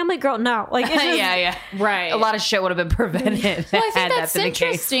type of family? Girl, no. Like, it's just, yeah. Right. A lot of shit would have been prevented. Well, I think had that's that been the case.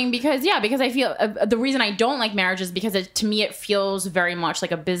 interesting because I feel the reason I don't like marriage is because to me it feels very much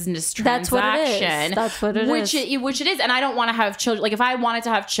like a business That's transaction. what it is. That's what it which is. Which it is, and I don't want to have children. Like if I wanted to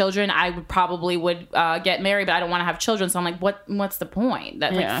have children, I would probably get married, but I don't want to have children. So I'm like, what's the point?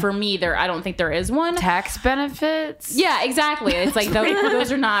 That Yeah. like for me, I don't think there is one. Tax benefits. Yeah, exactly. It's like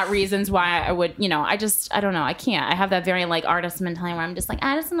those are not reasons why I would, I don't know. I can't. I have that very like artist mentality where I'm just like,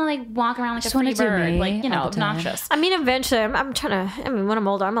 I just want to like walk around like Just a free wanna do bird, me like, all the time. obnoxious. I mean, eventually, I'm trying to. I mean, when I'm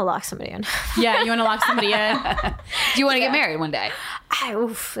older, I'm gonna lock somebody in. Yeah, you want to lock somebody in? Do you want to get married one day?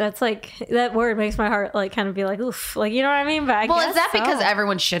 Oof, that's like, that word makes my heart like kind of be like, oof, like, you know what I mean? But I Well, guess is that because so.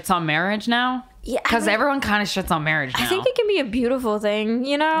 everyone shits on marriage now? Yeah, I Because mean- everyone kind of shits on marriage now. I think it can be a beautiful thing,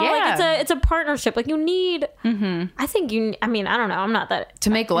 you know? Yeah. Like it's a partnership. Like you need, I think I mean, I don't know. I'm not that. to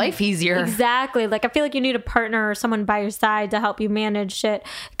make life easier. Exactly. Like I feel like you need a partner or someone by your side to help you manage shit.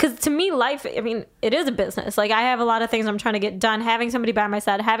 Because to me, life, I mean, it is a business. Like I have a lot of things I'm trying to get done. Having somebody by my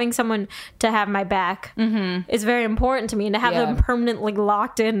side, having someone to have my back is very important to me. And to have Yeah. them permanently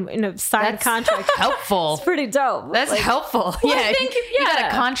locked in a signed That's contract. helpful. It's pretty dope. That's Like, helpful. I think- You got yeah.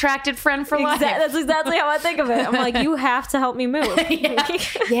 a contracted friend for life. That's exactly how I think of it. I'm like, you have to help me move.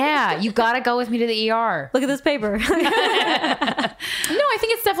 Yeah, you got to go with me to the ER. Look at this paper. No, I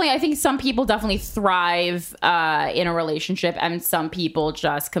think it's definitely. I think some people definitely thrive in a relationship, and some people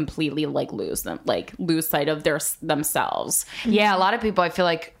just completely lose sight of themselves. Yeah, a lot of people, I feel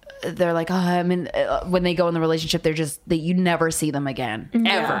like they're like, oh, I mean, when they go in the relationship, they're just that you never see them again,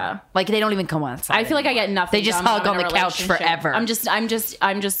 ever. Like they don't even come outside. I feel like I get nothing. They just done hug on in a the couch relationship. forever. I'm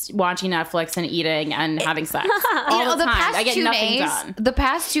just watching Netflix and eating and having sex all the time. Past I get 2 nothing days, done. The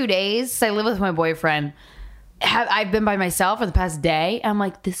past 2 days, I live with my boyfriend. I've been by myself for the past day. I'm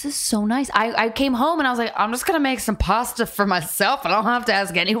like, this is so nice. I came home and I was like, I'm just gonna make some pasta for myself. I don't have to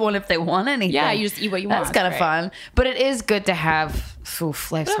ask anyone if they want anything. Yeah, you just eat what you want. That's kind of fun. But it is good to have.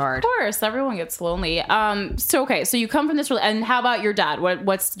 Oof, life's hard. Of course, everyone gets lonely. So you come from this, and how about your dad?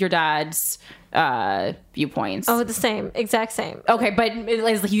 What's your dad's viewpoints? Oh, the same, exact same. Okay, but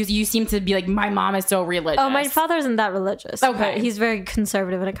you seem to be like, my mom is so religious. Oh, my father isn't that religious. Okay. But he's very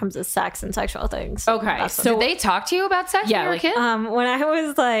conservative when it comes to sex and sexual things. Okay, So did they talk to you about sex when you were a kid? When I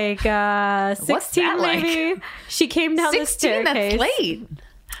was like 16, that like? maybe, she came down the 16, staircase. that's late.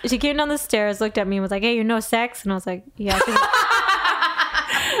 She came down the stairs, looked at me, and was like, "Hey, you know sex?" And I was like, "Yeah."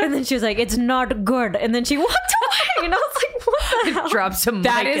 And then she was like, "It's not good." And then she walked away, and I was like, "What the hell?" Drop some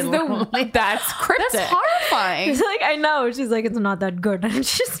That mic is and that's cryptic. That's horrifying. She's like, "I know." She's like, "It's not that good." And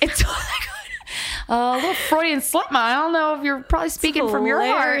she's It's not that good. A little Freudian slip. I don't know if you're probably speaking from your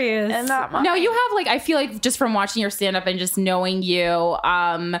heart hilarious. and not mine. No, you have I feel like just from watching your stand up and just knowing you,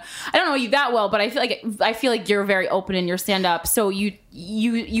 I don't know you that well, but I feel like you're very open in your stand up. So you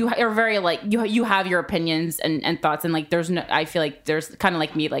are very you have your opinions and thoughts, and there's no, I feel like there's kind of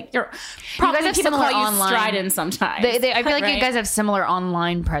like me, you're probably guys have people similar call you online- strident sometimes. I feel like Right? you guys have similar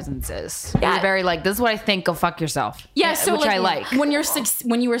online presences. Yeah. You're very this is what I think, go fuck yourself. Yeah, so which I like. When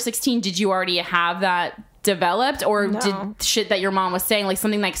you were 16, did you already have that developed, or did shit that your mom was saying,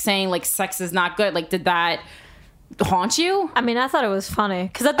 something saying sex is not good, did that haunt you? I mean, I thought it was funny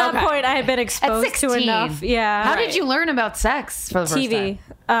because at that point I had been exposed to enough. Yeah. How did you learn about sex for the first TV?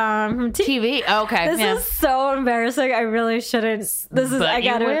 time? From TV. Okay. This yeah. is so embarrassing. I really shouldn't. This is. But I've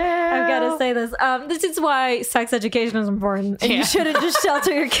got to say this. This is why sex education is important, and you shouldn't just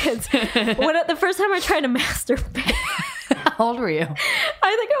shelter your kids. The first time I tried to masturbate, How old were you?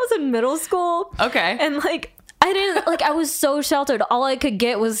 I think I was in middle school. Okay. And I didn't I was so sheltered. All I could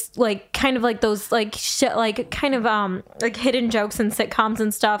get was kind of those kind of hidden jokes and sitcoms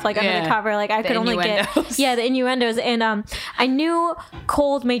and stuff under the cover. I could only get the innuendos, and I knew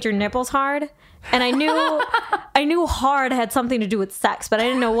cold made your nipples hard, and I knew hard had something to do with sex, but I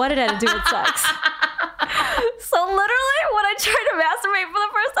didn't know what it had to do with sex. So literally, when I tried to masturbate for the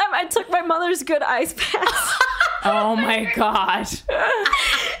first time, I took my mother's good ice packs. Oh my god!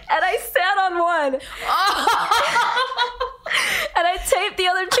 And I sat on one. And I taped the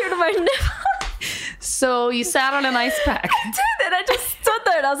other two to my nipple. So you sat on an ice pack. And I just stood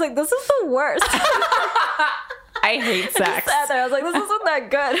there and I was like, this is the worst. I hate sex. I sat there. I was like, this isn't that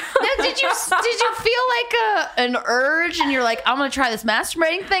good. Now, did you feel an urge and you're like, I'm gonna try this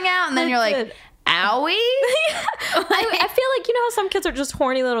masturbating thing out, and then you're like, owie? I feel like, you know how some kids are just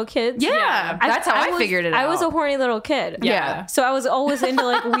horny little kids? Yeah. That's how I figured it out. I was a horny little kid. Yeah. So I was always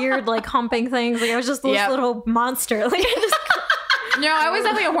into weird humping things. I was just this little monster. No, I was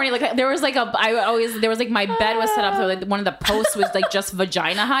definitely a horny. There was my bed was set up so one of the posts was just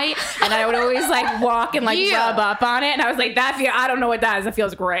vagina height, and I would always walk and rub up on it, and I was like, I don't know what that is. It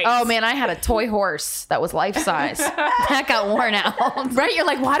feels great. Oh man, I had a toy horse that was life size. That got worn out. Right? You're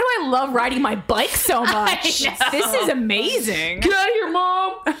like, why do I love riding my bike so much? This is amazing. Get out of here,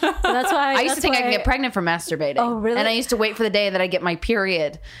 mom. That's why I used to think I could get pregnant from masturbating. Oh, really? And I used to wait for the day that I get my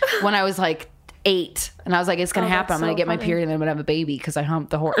period when I was 8, and I was like, it's gonna happen. I'm gonna get my period and I'm gonna have a baby because I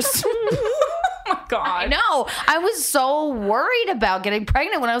humped the horse. God. I know. I was so worried about getting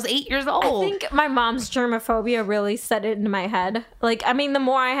pregnant when I was 8 years old. I think my mom's germophobia really set it into my head. The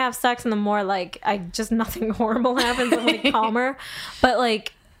more I have sex and the more nothing horrible happens, I'm calmer. But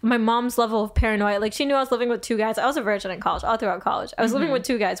my mom's level of paranoia, she knew I was living with 2 guys. I was a virgin in college, all throughout college. I was living with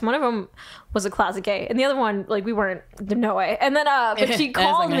 2 guys. One of them was a closet gay, and the other one, we weren't, no way. And then, but she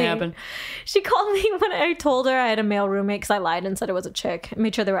called me. Happen. She called me when I told her I had a male roommate because I lied and said it was a chick. I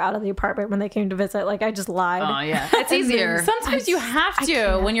made sure they were out of the apartment when they came to visit. I just lied. Oh yeah, it's easier. Sometimes you have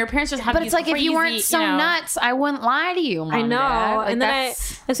to when your parents just have. But it's if you weren't so nuts, I wouldn't lie to you, Mom. I know. Dad. And then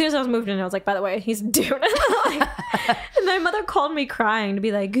as soon as I was moved in, I was like, by the way, he's a dude. And my mother called me crying to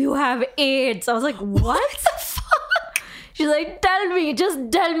be like, you have AIDS. I was like, what the fuck? She's like,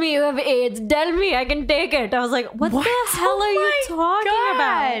 just tell me you have AIDS. Tell me, I can take it. I was like, what the hell are you talking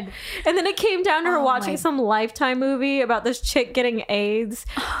about? And then it came down to her watching some Lifetime movie about this chick getting AIDS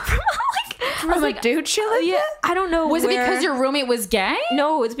from From a dude she lived Yeah, I don't know. Was it because your roommate was gay?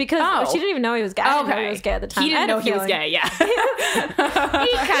 No, it's because she didn't even know he was gay. I didn't know he was gay at the time. He didn't know he was feeling. gay. Yeah,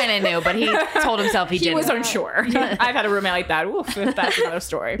 He kind of knew, but he told himself he he didn't. was unsure. I've had a roommate like that. Oof, that's another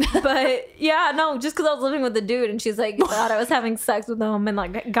story. But yeah, no, just because I was living with the dude and she's like thought I was having sex with him and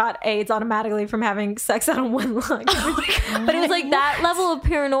like got AIDS automatically from having sex out of one lung. But it was like that level of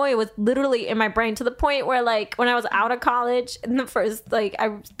paranoia was literally in my brain to the point where like when I was out of college in the first like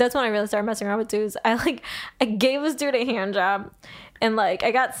that's when I really started messing around with dudes. I gave this dude a hand job. And like I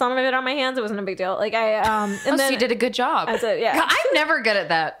got some of it on my hands. It wasn't a big deal. Like and So then you did a good job. I did, yeah. God, I'm never good at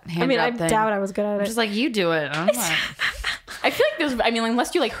that hand I mean, I job thing. doubt I was good at I'm it. just like, you do it. I'm not. I feel like there's. I mean,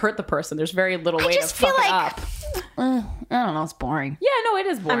 unless you like hurt the person, there's very little way to just feel fuck it like- up. I don't know. It's boring. Yeah, no, it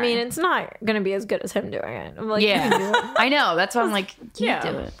is boring. I mean, it's not gonna be as good as him doing it. I'm like, you can do it. Yeah. I know. That's why I'm like, you Yeah.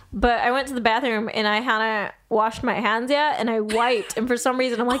 do it. But I went to the bathroom and I hadn't washed my hands yet, and I wiped, and for some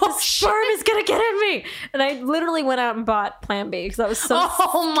reason I'm like, this sperm is gonna get in me, and I literally went out and bought Plan B because I was so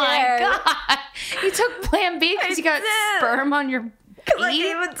Oh my scared. God. You took Plan B because you got did. sperm on your Like, pee?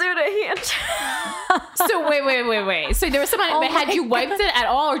 even dude a hand. so wait. So there was someone. but had my you wiped it at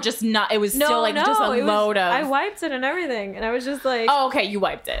all, or just not? It was still like just a it was- load of. I wiped it and everything, and I was just like, Oh, okay, you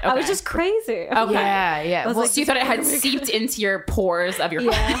wiped it. Okay. I was just crazy. Okay. Yeah, yeah. was Well, like, So you thought it had seeped into your pores of your.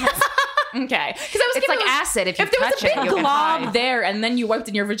 Yeah. Okay. Because I was it's thinking like acid. If you If there was touch a big it, you'll get glob high. there, and then you wiped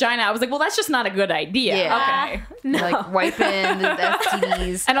in your vagina, I was like, well, that's just not a good idea. Yeah. Okay. Like wiping the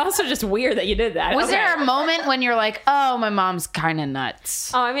STDs. And also just weird that you did that. Was Okay. there a moment when you're like, oh, my mom's kind of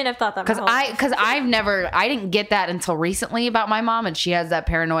nuts? Oh, I mean, I've thought that Because I didn't get that until recently about my mom, and she has that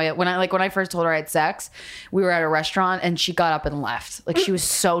paranoia. When I first told her I had sex, we were at a restaurant and she got up and left. Like she was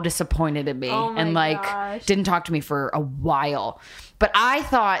so disappointed in me Oh my and like gosh. didn't talk to me for a while. But I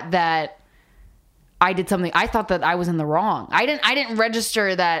thought that I did something. I thought that I was in the wrong. I didn't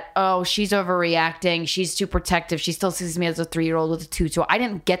register that, oh, she's overreacting. She's too protective. She still sees me as a 3-year-old with a tutu. I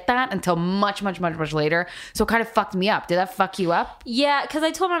didn't get that until much, much, much, much later. So it kind of fucked me up. Did that fuck you up? Yeah, because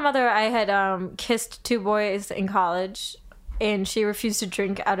I told my mother I had kissed 2 boys in college, and she refused to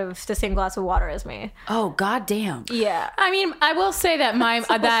drink out of the same glass of water as me. Oh, goddamn. Yeah. I mean, I will say that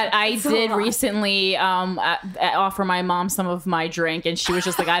that I did recently offer my mom some of my drink, and she was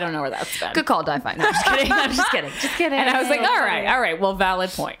just like, I don't know where that's been. Good call, Die Fine. No, I'm just kidding. I'm just kidding. Just kidding. And I was like, all right. Well, valid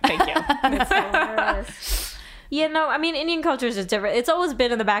point. Thank you. Yeah, no, I mean, Indian culture is just different. It's always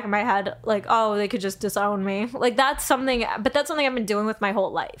been in the back of my head, like, oh, they could just disown me. Like, that's something I've been dealing with my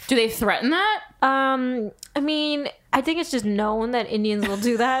whole life. Do they threaten that? I mean, I think it's just known that Indians will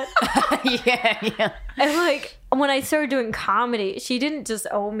do that. yeah. And like when I started doing comedy, she didn't just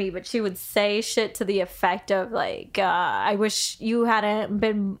own me, but she would say shit to the effect of like, I wish you hadn't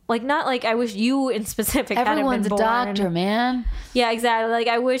been like, not like I wish you in specific Everyone's hadn't a been born. doctor, man. Yeah, exactly. Like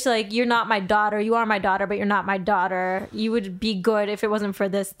I wish like you're not my daughter. You are my daughter, but you're not my daughter. You would be good if it wasn't for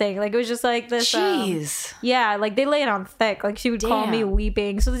this thing. Like it was just like this. Jeez. Yeah, like they lay it on thick. Like she would call me Damn.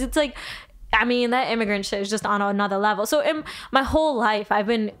 weeping. So it's like, I mean, that immigrant shit is just on another level. So in my whole life, I've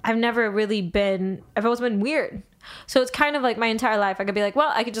always been weird. So it's kind of like my entire life. I could be like,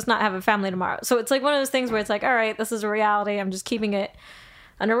 well, I could just not have a family tomorrow. So it's like one of those things where it's like, all right, this is a reality. I'm just keeping it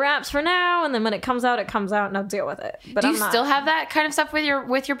under wraps for now. And then when it comes out, and I'll deal with it. But Do you I'm not, still have that kind of stuff with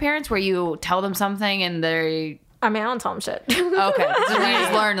your parents where you tell them something and they I mean, I don't tell them shit. okay? So you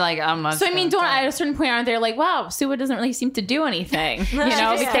just learned like I'm not. So I mean, don't at a certain point aren't they like, wow, Sua doesn't really seem to do anything, you know?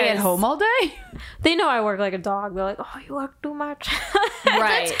 just stay at home all day. They know I work like a dog. They're like, oh, you work too much.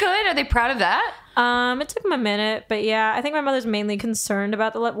 Right. That's good. Are they proud of that? It took them a minute, but yeah, I think my mother's mainly concerned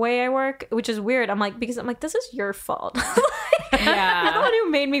about the way I work, which is weird. I'm like, this is your fault. You're the Yeah. one who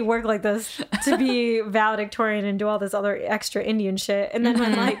made me work like this to be valedictorian and do all this other extra Indian shit. And then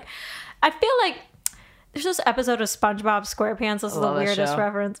when like, I feel like there's this episode of SpongeBob SquarePants. This is the love that weirdest show.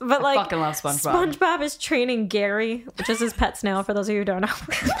 reference, but I like, fucking love SpongeBob. SpongeBob is training Gary, which is his pet snail, for those of you who don't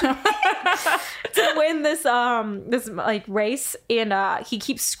know, to win this like race, and he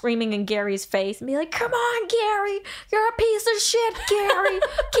keeps screaming in Gary's face and be like, "Come on, Gary, you're a piece of shit, Gary.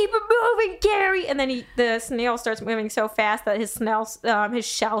 Keep it moving, Gary." And then the snail starts moving so fast that his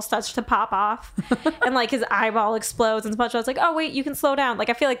shell starts to pop off, and like his eyeball explodes. And SpongeBob's like, "Oh wait, you can slow down." Like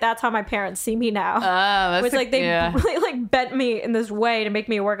I feel like that's how my parents see me now. That's It's like they like bent me in this way to make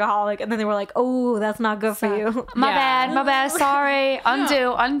me a workaholic, and then they were like, "Oh, that's not good for you." My Yeah. bad. Sorry.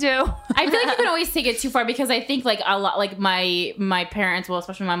 Undo. I feel like you can always take it too far because I think like a lot, like my parents will,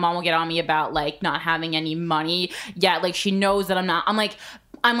 especially my mom will get on me about like not having any money. Yeah, like she knows that I'm not. I'm like,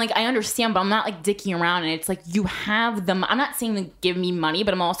 I'm like, I understand, but I'm not like dicking around. And it's like, you have them. I'm not saying to give me money,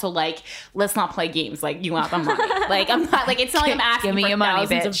 but I'm also like, let's not play games. Like, you want the money. Like, I'm not like, it's not like I'm asking Give me for your money,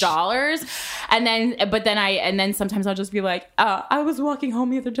 thousands of bitch. dollars. And then sometimes I'll just be like, I was walking home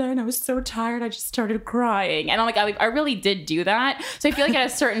the other day and I was so tired. I just started crying. And I'm like, I really did do that. So I feel like at a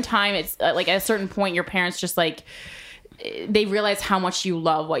certain time, it's like at a certain point, your parents just like, they realize how much you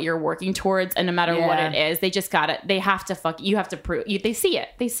love what you're working towards, and no matter what it is, they have to you have to prove they see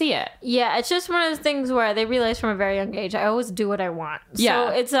it. Yeah, it's just one of those things where they realize from a very young age, I always do what I want.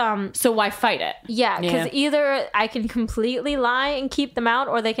 Yeah. So it's So why fight it? yeah, because either I can completely lie and keep them out,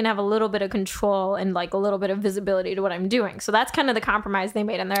 or they can have a little bit of control and like a little bit of visibility to what I'm doing. So that's kind of the compromise they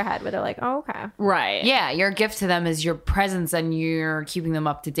made in their head, where they're like, oh, okay. Right. Yeah, your gift to them is your presence, and you're keeping them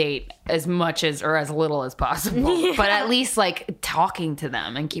up to date as much as or as little as possible. But at least like talking to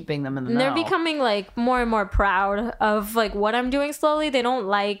them and keeping them in the know. They're becoming like more and more proud of like what I'm doing slowly. They don't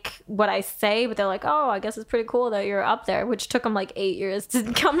like what I say, but they're like, oh, I guess it's pretty cool that you're up there, which took them like 8 years to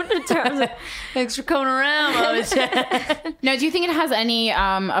come to terms with. Thanks for coming around, Mama Jen. Now, do you think it has any?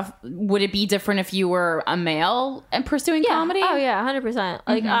 Would it be different if you were a male and pursuing comedy? Oh yeah, 100%.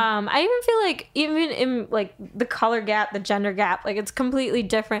 Like I even feel like even in like the color gap, the gender gap, like it's completely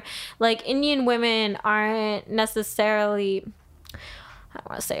different. Like Indian women aren't necessarily, I don't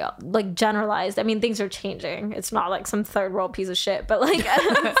want to say like generalized. I mean, things are changing. It's not like some third world piece of shit, but like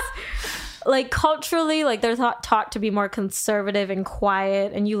like culturally, like they're taught to be more conservative and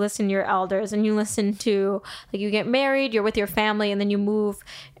quiet, and you listen to your elders, and you listen to, like, you get married, you're with your family, and then you move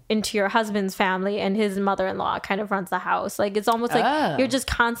into your husband's family, and his mother-in-law kind of runs the house. Like, it's almost like you're just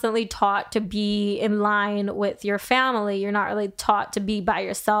constantly taught to be in line with your family. You're not really taught to be by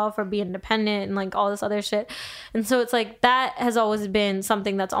yourself or be independent and like all this other shit. And so it's like that has always been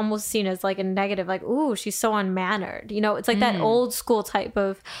something that's almost seen as like a negative, like, ooh, she's so unmannered. You know, it's like that old school type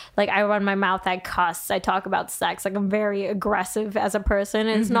of like, I run my mouth, I cuss, I talk about sex, like I'm very aggressive as a person.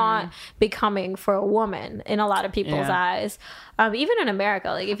 And it's not becoming for a woman in a lot of people's eyes. Even in America,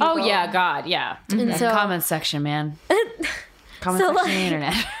 like if you Oh go, yeah, God, yeah. and so Comment section, man. Comment So, section on like- the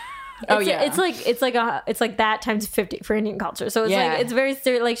internet. it's like that times 50 for Indian culture. So it's Yeah. like it's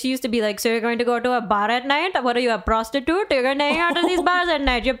very like she used to be like, so you're going to go to a bar at night? What are you, a prostitute? You're going to hang out at these bars at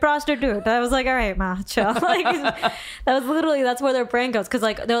night? You're a prostitute. I was like, all right, ma, chill. Like that was literally, that's where their brain goes, because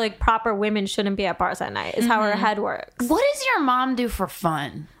like they're like, proper women shouldn't be at bars at night. Is how her head works. What does your mom do for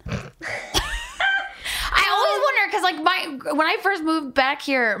fun? I always wonder, because like when I first moved back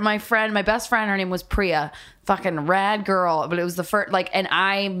here, my best friend, her name was Priya, fucking rad girl, but it was the first, like, and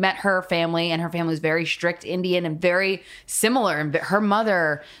I met her family, and her family was very strict Indian and very similar, and her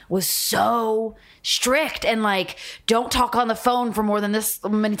mother was so strict and like, don't talk on the phone for more than this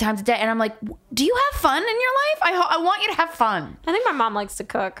many times a day. And I'm like, do you have fun in your life? I want you to have fun. I think my mom likes to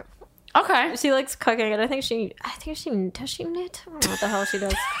cook. Okay. She likes cooking, and I think she does she knit? I don't know what the hell she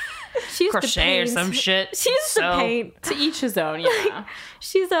does. She used to Crochet or paint. some shit. She used to paint. To each his own. Yeah.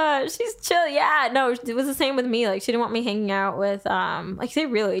 She's chill. Yeah, no, it was the same with me. Like, she didn't want me hanging out with like, they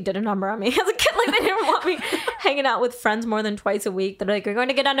really did a number on me as a kid. Like, they didn't want me hanging out with friends more than twice a week. They're like, you're going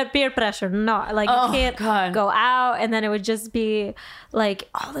to get under peer pressure. No, like, you can't go out. And then it would just be like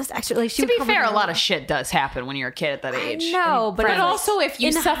all this extra, like, she To would be come fair, a over. lot of shit does happen when you're a kid at that age. No, but But like, also, if you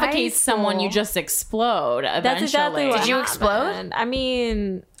in high suffocate someone, you school- just explode eventually. That's exactly what Did you explode? happened. I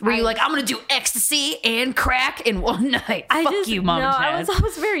mean, Were you like, I'm gonna do ecstasy and crack in one night? Fuck you, mom and I dad. was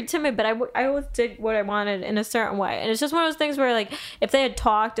always very timid, but I always did what I wanted in a certain way. And it's just one of those things where, like, if they had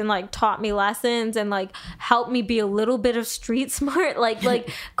talked and like taught me lessons and like helped me be a little bit of street smart, like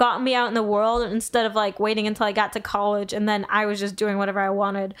got me out in the world instead of like waiting until I got to college and then I was just doing whatever I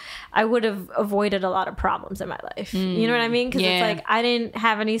wanted, I would have avoided a lot of problems in my life. You know what I mean? Because Yeah. it's like I didn't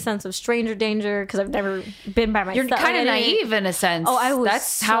have any sense of stranger danger because I've never been by myself. You're kind of Like, I didn't- naive in a sense. Oh, I was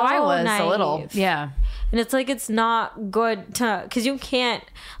That's how I so was a little. naive. Yeah. And it's like, it's not good to, because you can't,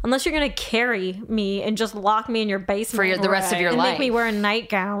 unless you're going to carry me and just lock me in your basement For the rest of your and life. make me wear a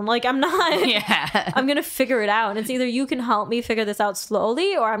nightgown. Like, I'm not, Yeah. I'm going to figure it out. And it's either you can help me figure this out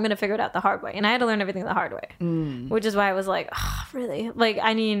slowly or I'm going to figure it out the hard way. And I had to learn everything the hard way, which is why I was like, oh, really? Like,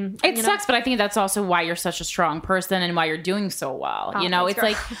 I mean, It sucks, but I think that's also why you're such a strong person and why you're doing so well. You know, thanks, it's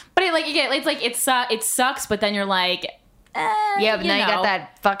like, but it, like, again, it's like, it sucks, but then you're like, Yeah, but now you got know.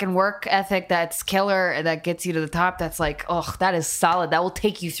 that fucking work ethic that's killer and that gets you to the top. That's like, oh, that is solid. That will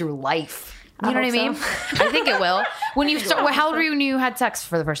take you through life. You know what I mean? hope I think it will. When you start, how old were you when you had sex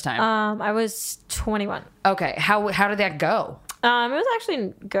for the first time? I was 21. Okay, how did that go? It was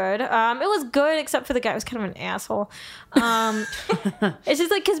actually good. It was good except for the guy who was kind of an asshole. It's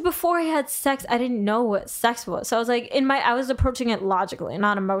just like, because before I had sex, I didn't know what sex was. So I was like, I was approaching it logically,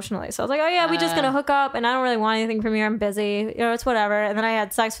 not emotionally. So I was like, oh yeah, we just gonna hook up, and I don't really want anything from you. I'm busy, it's whatever. And then I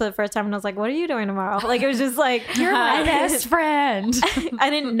had sex for the first time, and I was like, what are you doing tomorrow? Like, it was just like, You're my best friend. I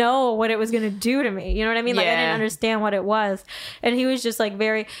didn't know what it was gonna do to me. You know what I mean? Like, I didn't understand what it was. And he was just like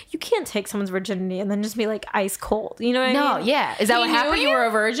you can't take someone's virginity and then just be like ice cold. You know what I mean? No, yeah. Is that what happened? You were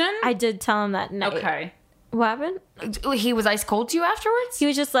a virgin? I did tell him that night. Okay. What happened? He was ice cold to you afterwards? He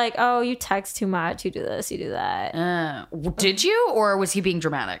was just like, oh, you text too much. You do this, you do that. Did you? Or was he being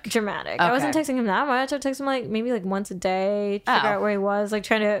dramatic? Dramatic. I wasn't texting him that much. I texted him maybe once a day, figure out where he was,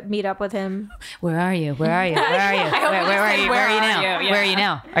 trying to meet up with him. Where are you? Where are you? Where are you? Where are you? Where are you now? Yeah. Where are you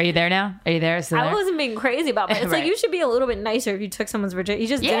now? Are you there now? Are you there? I wasn't being crazy about it. It's like, you should be a little bit nicer if you took someone's virginity. You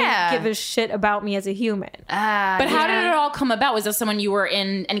just didn't give a shit about me as a human. But how did it all come about? Was this someone you were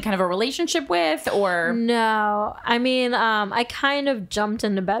in any kind of a relationship with, or? No. I mean, I kind of jumped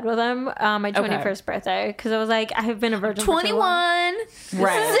into bed with him my 21st birthday, because I was like, I have been a virgin for too long. 21.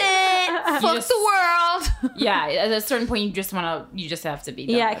 Right. This is it. Fuck the world. Yeah, at a certain point, you just have to be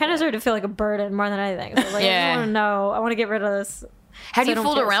done. Yeah, I kind of started to feel like a burden more than anything. So I was like, I just want to know. I want to get rid of this. Have you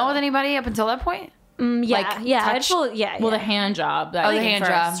fooled around with anybody up until that point? Well, the hand job. The hand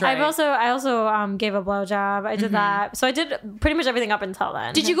job. Right. I also gave a blowjob. I did that. So I did pretty much everything up until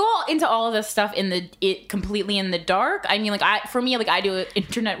then. Did you go into all of this stuff completely in the dark? I mean, I do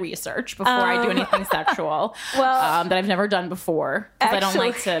internet research before I do anything sexual. Well, that I've never done before, because I don't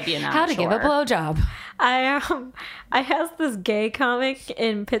like to be an amateur. How to give a blowjob. I asked this gay comic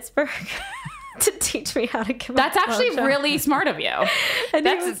in Pittsburgh to teach me how to give That's actually really smart of you. And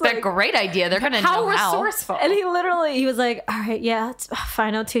That's a great idea. They're going to know how. Resourceful. And he was like, all right, yeah, it's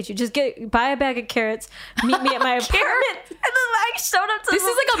fine, I'll teach you. Just buy a bag of carrots, meet me at my apartment. And then I showed up to this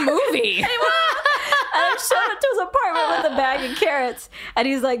is like a movie. And I showed up to his apartment with a bag of carrots. And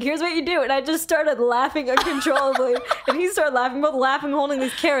he's like, here's what you do. And I just started laughing uncontrollably. And he started laughing, both laughing, holding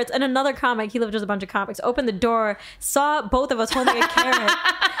these carrots. And another comic, he lived with a bunch of comics, opened the door, saw both of us holding a carrot,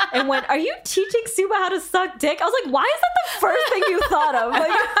 and went, are you teaching Suba how to suck dick? I was like, why is that the first thing you thought of?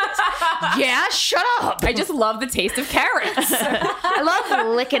 Like, yeah, shut up. I just love the taste of carrots. I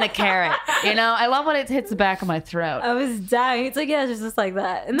love licking a carrot. I love when it hits the back of my throat. I was dying. It's like, yeah, it's just like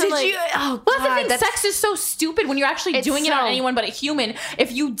that. And then, Did you? Oh, Well, that's God, the thing. Sex is so stupid when you're actually doing it on anyone but a human.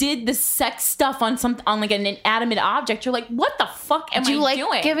 If you did the sex stuff on like an inanimate object, you're like, what the fuck am I doing? Do you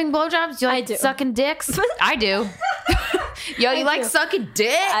like giving blowjobs? Do you like sucking dicks? I do. Yo, you like sucking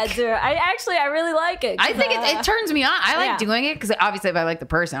dick? I do. I really like it. I think it turns me on. I like doing it because obviously if I like the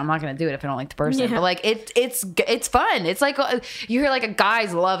person, I'm not going to do it if I don't like the person. Yeah. But like it's fun. It's like you hear like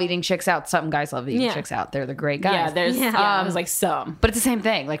guys love eating chicks out. Some guys love eating chicks out. They're the great guys. There's like some. But it's the same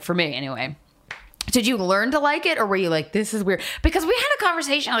thing. Like for me anyway. Did you learn to like it, or were you like, this is weird? Because we had a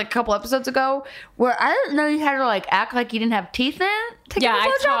conversation like a couple episodes ago where I didn't know you had to like act like you didn't have teeth in to give a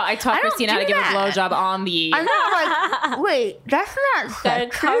blowjob. I taught Christina how to give a blowjob on the. I'm not like, wait, that's not gotta sexy.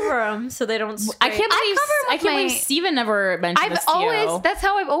 cover them so they don't. I can't believe Steven never mentioned this to you. That's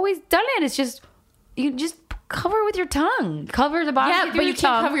how I've always done it. It's just you just cover with your tongue, cover the bottom. Yeah, but you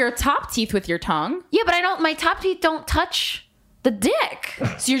can't cover your top teeth with your tongue. Yeah, but I don't. My top teeth don't touch the dick.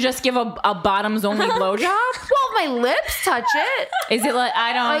 So you just give a bottoms only blowjob? Well, my lips touch it. Is it like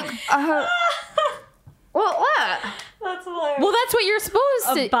I don't? Like, well, what? That's hilarious. Well, that's what you're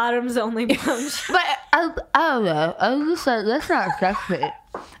supposed to. Bottoms only blowjob. But I don't know. I was just like, that's not sexy.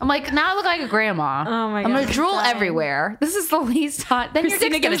 I'm like, now I look like a grandma. Oh my God. I'm gonna drool everywhere. This is the least hot. Then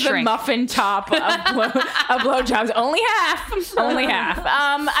Christina your dick's gives gonna the shrink. muffin top of blowjobs. Only half. Only half.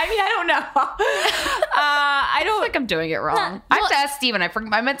 I mean, I don't know. I don't like I'm doing it wrong. I have to ask Steven.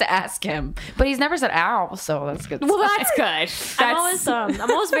 I meant to ask him, but he's never said ow, so that's good. Well, that's good.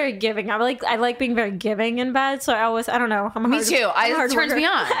 I'm always very giving. I like being very giving in bed. So I don't know. Me too. It turns me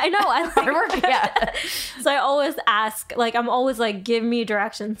on. I know. I like hard work. Yeah. So I always ask. Like I'm always like, give me directions.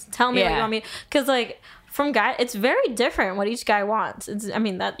 Tell me what you want me. Because like from guy, it's very different what each guy wants.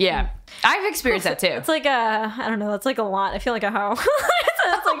 Yeah. I've experienced that too. It's like I don't know. That's like a lot. I feel like a hoe.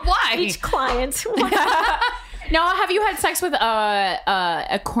 It's like why each client. Now, have you had sex with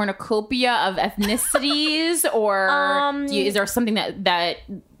a cornucopia of ethnicities, or is there something that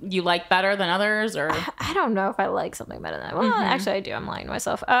you like better than others? Or I don't know if I like something better than that. Well, actually, I do. I'm lying to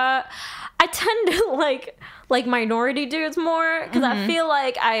myself. I tend to like minority dudes more because I feel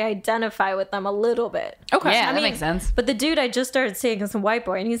like I identify with them a little bit. Okay, yeah, that makes sense. But the dude I just started seeing is a white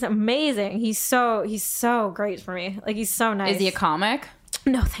boy, and he's amazing. He's so great for me. Like he's so nice. is he a comic?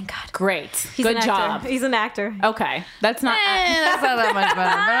 No, thank God. Great. He's Good an job. actor. He's an actor. Okay. That's not. That's not that much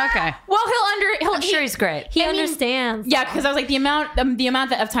better, but okay. Well, I'm sure he's great. He understands. Yeah, because I was like the amount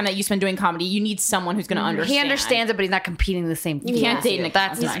of time that you spend doing comedy, you need someone who's going to understand. He understands it, but he's not competing the same. You can't date Nick.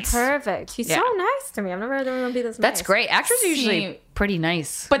 That's He's nice. Perfect. He's so nice to me. I've never had anyone be this nice. That's great. Actors are usually See, pretty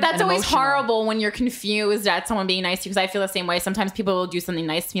nice, but that's and always emotional. horrible when you're confused at someone being nice to you. Because I feel the same way. Sometimes people will do something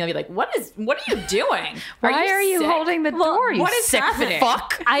nice to me. I'll be like, "What are you doing? Why are you sick?" holding the door? You what is sick happening?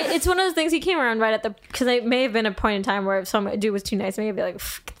 fuck? It's one of those things. He came around right at the because it may have been a point in time where if some dude was too nice to me, I'd be like,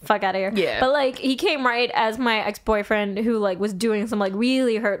 "Fuck out of here." Yeah. But like he came right as my ex-boyfriend who like was doing some like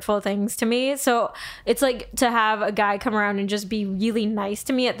really hurtful things to me. So it's like to have a guy come around and just be really nice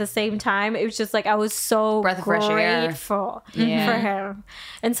to me at the same time. It was just like I was so Breath of fresh air. grateful Yeah. for him,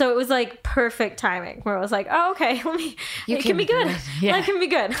 and so it was like perfect timing where I was like, "Oh, okay, it can be good. Yeah. Life can be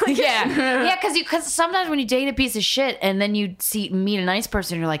good." Like, Yeah, because sometimes when you date a piece of shit and then you meet a nice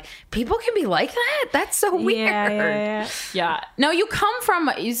person, you're like, people can be like that. That's so weird. Yeah. Yeah. No, you come from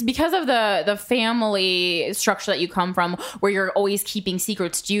it's because of the family structure that you come from, where you're always keeping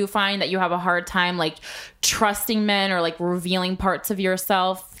secrets. Do you find that you have a hard time like trusting men or like revealing parts of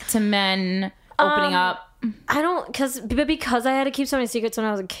yourself to men, opening up? I don't because I had to keep so many secrets when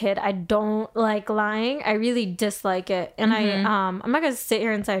I was a kid. I don't like lying. I really dislike it, and I'm not gonna sit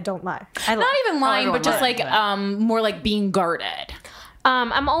here and say I don't lie. I lie. Not even lying, everyone but just lies, like more like being guarded.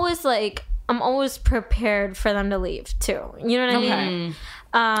 I'm always prepared for them to leave too. You know what I mean?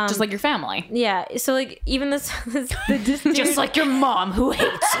 Just like your family. Yeah. So like even this Just like your mom who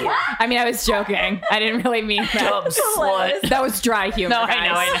hates you. I mean, I was joking. I didn't really mean that. Dumb slut. That was dry humor. No, I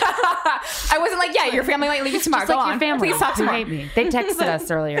guys. know. I wasn't like, yeah, your family might leave you tomorrow. Just Go like on. your family Please talk who tomorrow. hate me. They texted us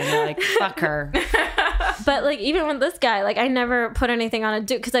earlier and they're like, fuck her. But like even with this guy, like I never put anything on a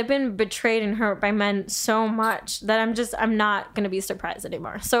dude because I've been betrayed and hurt by men so much that I'm not gonna be surprised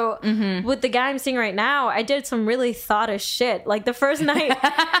anymore. So with the guy I'm seeing right now, I did some really thoughtish shit. Like the first night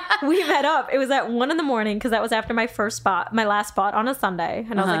we met up, it was at 1 a.m. because that was after my last spot on a Sunday,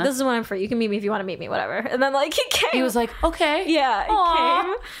 and I was like, "This is when I'm free. You can meet me if you want to meet me, whatever." And then like he came. He was like, okay. Yeah, he Aw.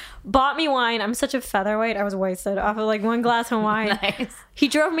 came, bought me wine. I'm such a featherweight. I was wasted off of like one glass of wine. Nice. He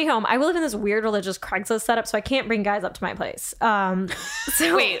drove me home. I live in this weird religious Craigslist setup, so I can't bring guys up to my place.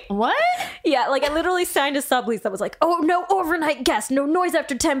 So Wait, what? yeah, like I literally signed a sublease that was like, "Oh, no overnight guests, no noise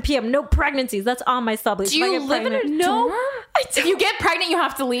after 10 p.m., no pregnancies." That's on my sublease. Do you live in a dorm? If you get pregnant, you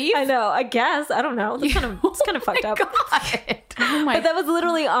have to leave. I know. I guess. I don't know. It's kind of fucked up. Oh my But that was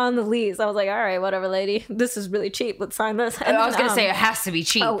literally on the lease. I was like, all right, whatever, lady. This is really cheap. Let's sign this. And I was then, going to say it has to be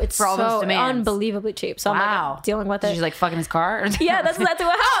cheap oh, it's for all those so demands. unbelievably cheap. So I'm Wow. like dealing with it. Did you like fucking his car? Yeah, that's exactly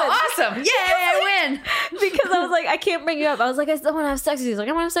what happened. Oh, awesome. Yay, I win. Because I was like, I can't bring you up. I was like, I still want to have sex with you. He's like,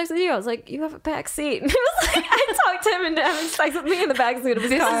 I want to have sex with you. I was like, you have a back seat. And he was like, I talked to him into having sex with me in the back seat of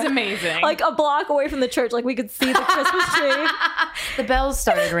his This car. is amazing. Like a block away from the church, like we could see the Christmas tree. The bells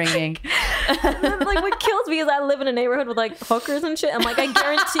started ringing. And then, like what kills me is I live in a neighborhood with like hookers and shit. I'm like, I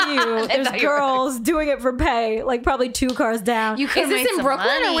guarantee you, there's thought you were- girls doing it for pay, like probably 2 cars down. You is could this in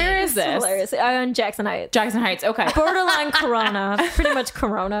Brooklyn or where is It's this? hilarious. On Jackson Heights. Jackson Heights. Okay. Borderline Corona. Pretty much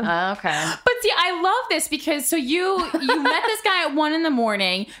Corona. Okay. But see, I love this because so you met this guy at 1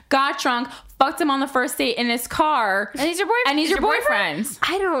 a.m, got drunk, fucked him on the first date in his car, And he's your boyfriend? and he's your boyfriend.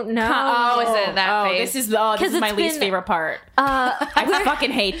 I don't know. Oh, is it that phase? This is Because my it's least been- favorite part. I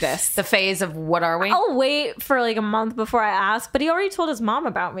fucking hate this. The phase of what are we? I'll wait for like a month before I ask, but he already told his mom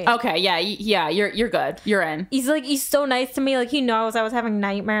about me. Okay, yeah, you're good. You're in. He's so nice to me. Like he knows I was having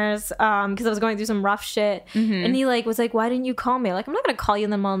nightmares because I was going through some rough shit. And he like was like, "Why didn't you call me?" Like I'm not gonna call you in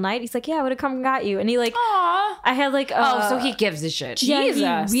the middle of the night. He's like, "Yeah, I would have come and got you." And he like, Aw. I had like, Oh, so he gives a shit. yeah,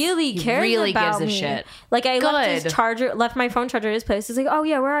 Jesus. he really cares. really about gives a me. shit. Like I Good. left my phone charger at his place. He's like, "Oh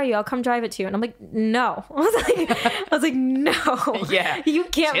yeah, where are you? I'll come drive it to you." And I'm like, "No." I was like, "No." Yeah. You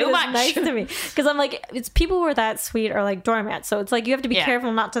can't Too be this much. nice to me because I'm like, it's people who are that sweet are like doormats. So it's like you have to be Yeah.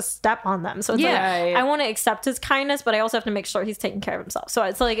 careful not to step on them. So it's Yeah. like Yeah. I want to accept his kindness, but I also have to make sure he's taking care of himself. So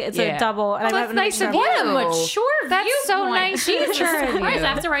it's like it's Yeah. a double. And Oh, I that's have to make nice sure- of you. What a mature That's so viewpoint. nice and Jesus mature of Christ, you. I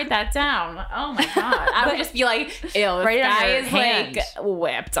have to write that down. Oh my god, I would just be like, "Ew, this Write it on guy your is hand. like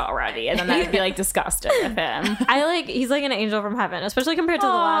whipped already," and then I'd be like disgusted with him. He's like an angel from heaven, especially compared to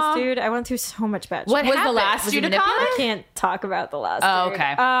the last dude. I went through so much bad shit. What Was the happened? last Was he dude a manipulative? I can't talk about the last Oh, dude.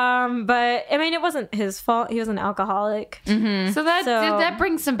 okay. But I mean, it wasn't his fault. He was an alcoholic. So that So- that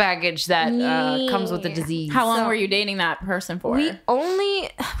brings some baggage that comes with the disease. How long were you dating that person for? We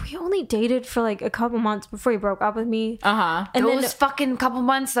only dated for like a couple months before he broke up with me. Uh-huh. And Those then fucking couple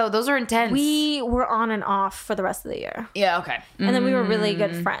months though, those are intense. we were on and off for the rest of the year. yeah, okay. And then we were really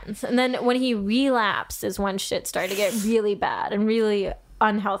good friends. And then when he relapsed is when shit started to get really bad and really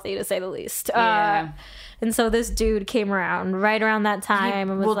unhealthy to say the least. Yeah. And so this dude came around right around that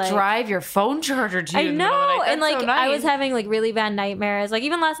time and was We'll like, drive your phone charger to you. I in the middle of the know. night. And That's like, so nice. I was having like really bad nightmares. Like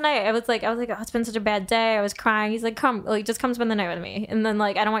even last night, I was like, oh, it's been such a bad day. I was crying. He's like, come, like, just come spend the night with me. And then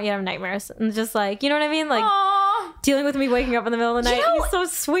like, I don't want you to have nightmares. And just like, you know what I mean? Like Aw. dealing with me waking up in the middle of the night. You know, He's so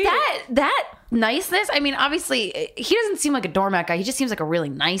sweet. That niceness. I mean, obviously, he doesn't seem like a doormat guy. He just seems like a really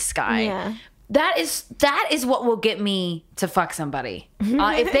nice guy. Yeah. That is what will get me to fuck somebody.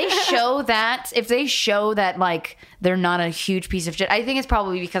 If they show that like they're not a huge piece of shit. I think it's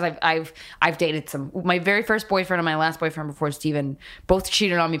probably because I've dated my very first boyfriend and my last boyfriend before Steven both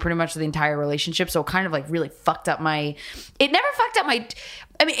cheated on me pretty much the entire relationship. So it kind of like really fucked up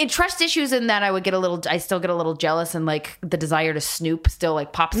trust issues in that I still get a little jealous and like the desire to snoop still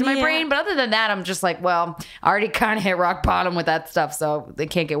like pops in my Yeah. brain. But other than that, I'm just like, well, I already kind of hit rock bottom with that stuff. So it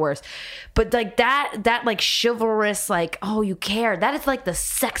can't get worse. But like that like chivalrous, like, oh, you care. That is like the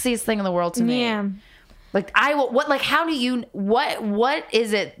sexiest thing in the world to me. Yeah. Like what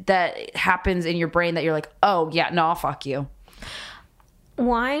is it that happens in your brain that you're like, oh yeah, no, I'll fuck you.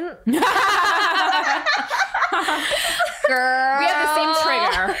 Wine. Girl. We have the same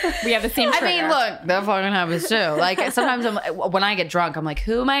trigger. We have the same trigger. I mean, look, that fucking happens too. Like sometimes when I get drunk, I'm like,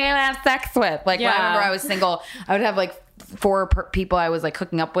 who am I gonna have sex with? Like when I Yeah. remember I was single, I would have like 4 people I was like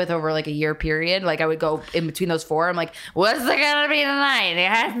hooking up with over like a year period. Like I would go in between those 4. I'm like, what's it gonna be tonight? It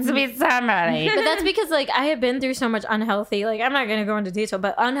has to be somebody. But that's because like I have been through so much unhealthy, like I'm not gonna go into detail,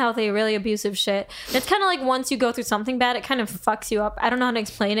 but unhealthy, really abusive shit. And it's kind of like once you go through something bad, it kind of fucks you up. I don't know how to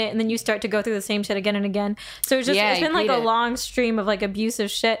explain it, and then you start to go through the same shit again and again. So it's just Yeah, it's been you like beat a it. long stream of like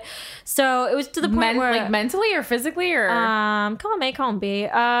abusive shit. So it was to the point where like mentally or physically or column A, column B.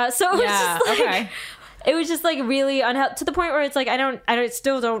 So it was yeah, just like, okay. it was just like really unhealthy to the point where it's like I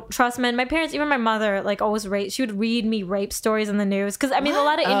still don't trust men. My parents, even my mother, like always she would read me rape stories in the news because I mean a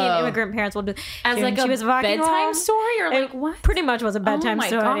lot of Indian immigrant parents will do As and like she a was walking bedtime home. story or like It what? pretty much was a bedtime my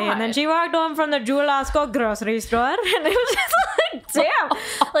story. God. And then she walked home from the Jewel-Osco grocery store, and it was just like,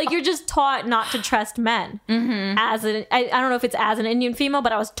 damn, like you're just taught not to trust men. As an I don't know if it's as an Indian female,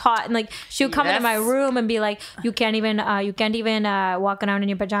 but I was taught, and like she would come into my Yes. room and be like, you can't even walk around in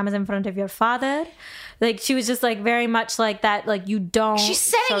your pajamas in front of your father. Like she was just like very much like that. Like you don't. She's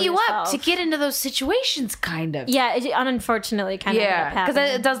setting show you up yourself. to get into those situations, kind of. Yeah, unfortunately, kind of. Yeah,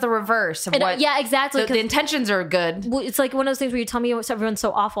 because it does the reverse of what. Yeah, exactly. The intentions are good. Well, it's like one of those things where you tell me everyone's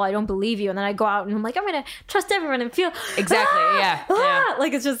so awful, I don't believe you, and then I go out and I'm like, I'm gonna trust everyone and feel Exactly, yeah.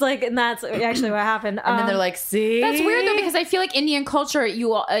 like it's just like, and that's actually what happened. And then they're like, see, That's weird though because I feel like Indian culture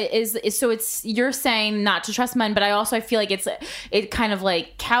is so it's you're saying not to trust men, but I feel like it kind of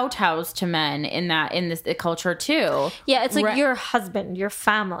like kowtows to men in this culture too. yeah, it's like Right. your husband, your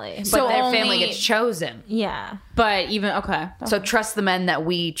family, but So their only- family gets chosen. yeah. But even okay, So trust the men that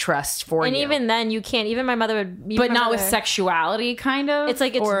we trust for And you. even then, you can't. Even my mother would, even but my not with mother- sexuality, kind of. It's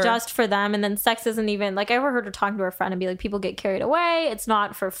like it's or- just for them, and then sex isn't even like I ever heard her talking to her friend and be like, people get carried away. It's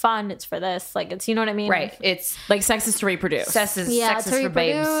not for fun. It's for this. Like it's, you know what I mean? right. It's like sex is to reproduce. sex is Yeah, sex it's is to for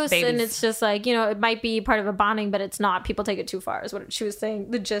babes. reproduce, and it's just like, you know, it might be part of a bonding, but it's not. People take it too far, is what she was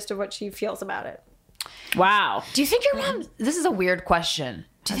saying. The gist of what she feels about it. Wow. Do you think your mom? This is a weird question.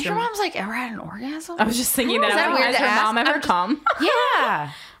 Do you think your mom's like ever had an orgasm? I was just thinking that. Is that weird Has to her ask? mom ever I'm just- come?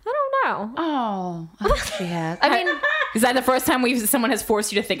 Yeah. I don't know. Oh, I think she has. I mean, Is that the first time someone has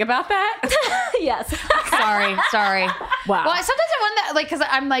forced you to think about that? Yes. sorry. Wow. Well, sometimes I wonder, like, because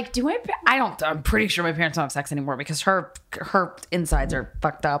I'm like, I'm pretty sure my parents don't have sex anymore because her insides are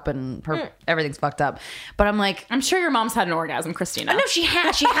fucked up and everything's fucked up. But I'm like, I'm sure your mom's had an orgasm, Christina. no, she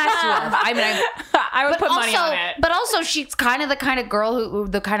has to have. I mean, I would but put money also, on it. but also, she's kind of the kind of girl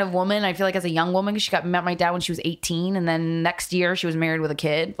the kind of woman I feel like as a young woman. She met my dad when she was 18, and then next year she was married with a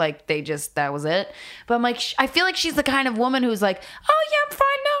kid. Like that was it. But I'm like, I feel like she's the kind of woman who's like, oh yeah, I'm fine.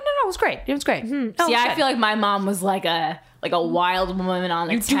 No, it was great. It was great. Oh, See, I good. feel like my mom was like a wild woman on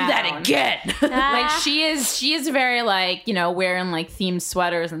the you do town. that again. Like she is very like, you know, wearing like themed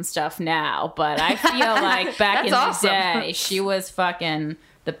sweaters and stuff now, but I feel like back in That's the awesome. day she was fucking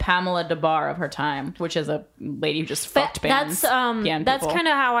the Pamela DeBar of her time, which is a lady who just fucked bands. That's people. kind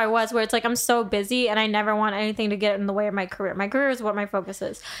of how I was, where it's like I'm so busy and I never want anything to get in the way of my career. My career is what my focus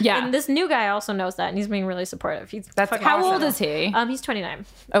is. Yeah. And this new guy also knows that, and he's being really supportive. That's fucking How awesome. old is he? He's 29.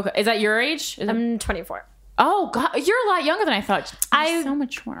 Okay, is that your age? Is it- I'm 24. oh God, you're a lot younger than I thought. I- so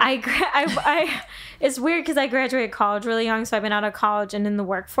mature. I it's weird because I graduated college really young, so I've been out of college and in the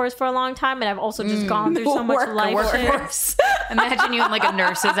workforce for a long time, and I've also just gone through so much life shit. Imagine you in like a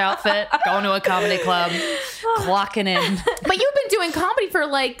nurse's outfit going to a comedy club. clocking in. But you've been doing comedy for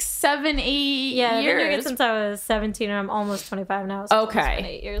like 7-8 Yeah, I've been doing it years. since I was 17, and I'm almost 25 now. So it's been Okay.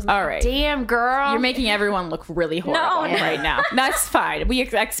 8 years now. All right. Damn, girl. You're making everyone look really horrible No. right now. That's fine. We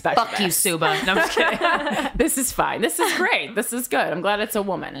expect Fuck you, this. Suba. No, I'm just kidding. This is fine. This is great. This is good. I'm glad it's a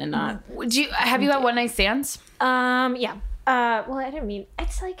woman and not. Have you had one night stands? Yeah. Well, I didn't mean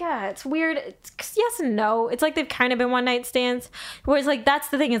it's like it's weird. It's yes and no. It's like they've kind of been one night stands. Whereas like that's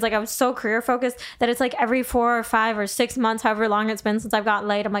the thing is like I was so career focused that it's like every 4 or 5 or 6 months, however long it's been since I've gotten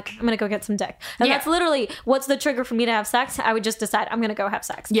laid, I'm like I'm gonna go get some dick, and Yeah. that's literally what's the trigger for me to have sex. I would just decide I'm gonna go have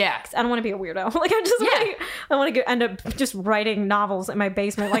sex. Yeah. I don't want to be a weirdo. Like I just I want to end up just writing novels in my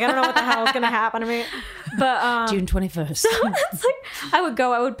basement. Like I don't know what the hell is gonna happen to me. But June 21st. it's like I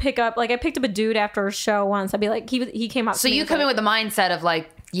would pick up like I picked up a dude after a show once. I'd be like he came up. So to me you and come in was with the mindset of like,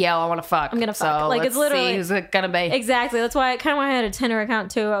 yeah, I want to fuck. I'm gonna fuck. So Like, it's let's literally- see who's it gonna be. exactly. That's why I kind of why I had a Tinder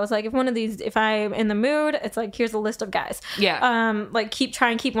account too. I was like, if I'm in the mood, it's like here's a list of guys. Yeah. Like keep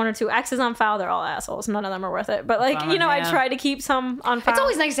 1 or 2 exes on file. They're all assholes. None of them are worth it. But like Bummer, I yeah. try to keep some on file. It's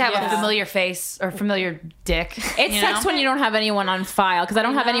always nice to have Yeah. a familiar face or familiar dick. It you sucks know? when you don't have anyone on file because I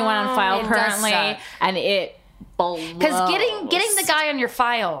don't have anyone on file It does currently, suck. and it blows. Because getting the guy on your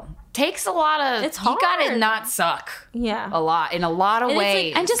file takes a lot of. It's You gotta hard. not suck. Yeah. A lot in a lot of And it's like-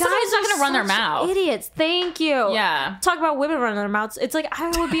 ways. and just Guys somebody's not are gonna run their such mouth. Idiots. Thank you. Yeah. Talk about women running their mouths. It's like I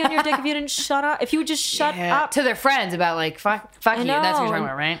would be on your dick if you didn't shut up. If you would just shut Yeah. up. to their friends about like fuck you. know. That's what you're talking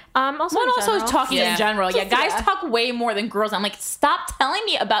about, right? Also, Well, in and also general. talking Yeah. in general. Yeah, guys Yeah. talk way more than girls. I'm like, stop telling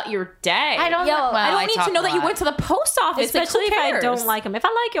me about your day. I don't. Yo, well, I don't need talk to know a that you lot. went to the post office. Like, Especially who if I cares? don't like him. If I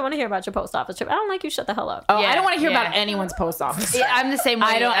like you, I want to hear about your post office trip. I don't like you. Shut the hell up. Oh, Yeah, I don't want to hear yeah. about anyone's post office. Yeah, I'm the same way.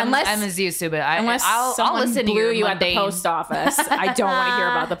 I don't- unless- I'm as you, Suba. Unless I'll someone listen to blew your you at the mundane- post office, I don't want to hear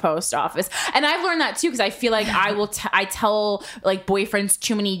about the post office. And I've learned that too because I feel like I tell like boyfriends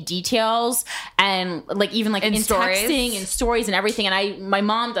too many details and like even like in stories. texting and stories and everything. And my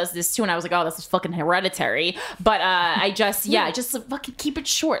mom does this too, and I was like, oh, this is fucking hereditary. But I just fucking keep it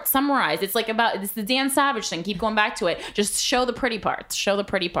short, summarize. It's like it's the Dan Savage thing. Keep going back to it. Just show the pretty parts. Show the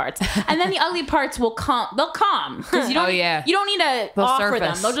pretty parts, and then the ugly parts will come. They'll come because you don't. Oh, yeah. You don't need to They'll offer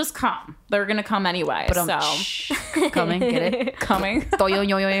surface. them. They'll just come. They're gonna come anyway. But coming, get it? Coming.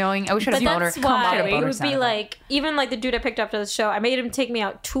 Doing. I wish I But had a boner. that's why Should've it boner would sound be effect. like, even like the dude I picked up to the show, I made him take me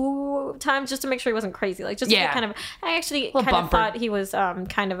out 2 times just to make sure he wasn't crazy. Like, just to Yeah. get kind of, I actually Little kind of bumper. thought he was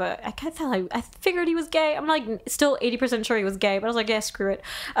kind of I kind of felt like, I figured he was gay. I'm like still 80% sure he was gay, but I was like, yeah, screw it.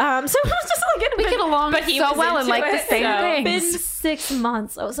 So I was just like, we get along But he so was well and into like the it, same so- been things. 6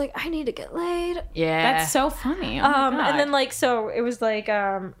 months. I was like, I need to get laid. Yeah, That's so funny. Oh my God. And then like so it was like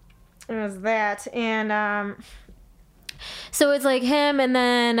it was that and so it's like him and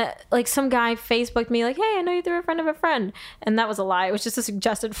then like some guy Facebooked me like, hey, I know you through a friend of a friend, and that was a lie. It was just a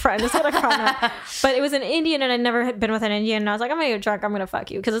suggested friend. That's what I found out. But it was an Indian and I'd never had been with an Indian, and I was like, I'm gonna get drunk, I'm gonna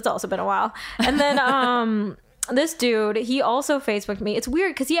fuck you, because it's also been a while. And then this dude, he also Facebooked me. It's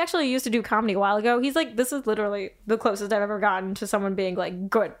weird because he actually used to do comedy a while ago. He's like, this is literally the closest I've ever gotten to someone being like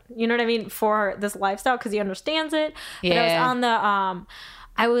good, you know what I mean, for this lifestyle, because he understands it. But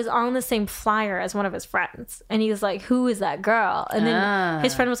I was on the same flyer as one of his friends, and he was like, who is that girl? And then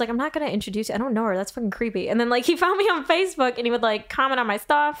his friend was like, I'm not gonna introduce you, I don't know her, that's fucking creepy. And then like he found me on Facebook and he would like comment on my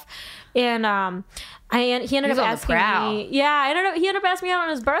stuff, and he ended He was up on the asking prowl. me, he ended up asking me out on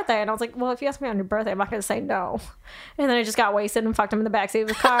his birthday, and I was like, well, if you ask me on your birthday, I'm not gonna say no. And then I just got wasted and fucked him in the backseat of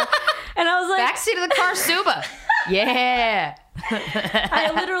his car. And I was like, backseat of the car, Suba. Yeah.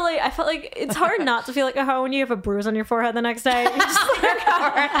 I felt like it's hard not to feel like a hoe when you have a bruise on your forehead the next day. You're just like,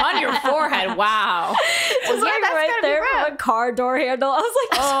 on your forehead. Wow. just like that's right gotta be there rough. from a car door handle. I was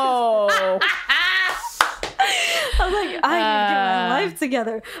like, Oh. I was like, I need to get my life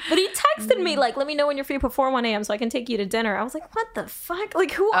together. But he texted me like, let me know when you're free before 1 a.m. so I can take you to dinner. I was like, what the fuck?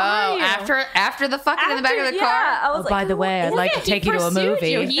 Like, who are Oh, you? after the fucking in the back of the car. I was like, by the who way, I'd is like it? to take you to a Pursued movie.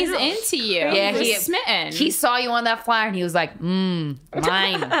 you. He's into you. Yeah, he he was smitten. He saw you on that flyer and he was like,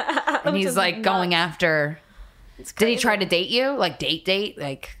 mine. And he's just like going after. Did he try to date you? Like date?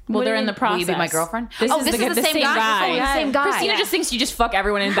 Like, well, they're in the process. will you be my girlfriend? This is this the is the same guy. guy. Oh, the same guy. Christina just thinks you just fuck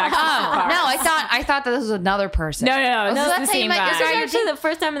everyone in back. Oh no, I thought that this was another person. No. This No, is that's the how you same met your guy. This is actually the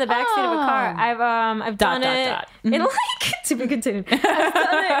first time in the backseat of a car. I've done Dot, it dot. in like to be continued. I've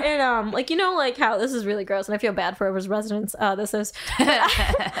done And like, you know, like how this is really gross and I feel bad for his residents. This is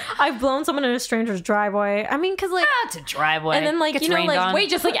I've blown someone in a stranger's driveway. I mean, because like It's a driveway. and then like Gets you know rained like on. Wait,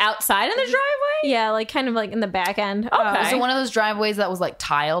 just like outside in the driveway? yeah, like kind of like in the back end. Okay. Is it one of those driveways that was like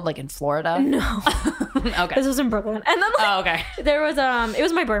tiled, like in Florida? No. Okay. This was in Brooklyn, and then like, Oh, okay. there was it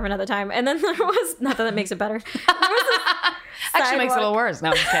was my boyfriend at the time, and then there was not that makes it better. There was this Actually makes it a sidewalk. little worse. No,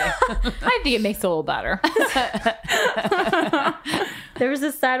 I'm just kidding. I think it makes it a little better. There was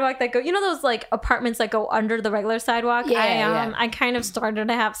this sidewalk that go, you know, those like apartments that go under the regular sidewalk. Yeah, I kind of started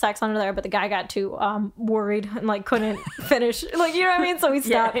to have sex under there, but the guy got too worried and like couldn't finish. Like, you know what I mean? So we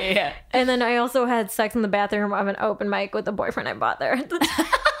stopped. yeah. And then I also had sex in the bathroom of an open mic with the boyfriend I bought there.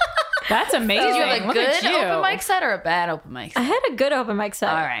 That's amazing. Did you have a Look good at you. open mic set or a bad open mic I set? had a good open mic set.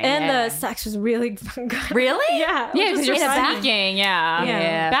 All right, And yeah. the sex was really good. Really? Yeah. Yeah, It was because you're just fun. speaking. Yeah.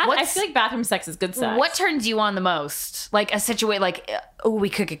 Yeah. I What's- feel like bathroom sex is good sex. What turns you on the most? Like a situation like, oh, we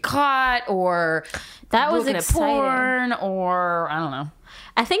could get caught, or That was looking at exciting. porn, or I don't know.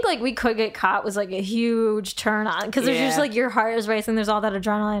 I think like we could get caught was like a huge turn on because there's just Yeah. like your heart is racing. There's all that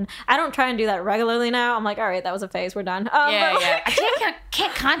adrenaline. I don't try and do that regularly now. I'm like, all right, that was a phase. We're done. Yeah, but, yeah. like- I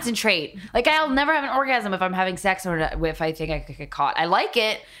can't concentrate. Like I'll never have an orgasm if I'm having sex or if I think I could get caught. I like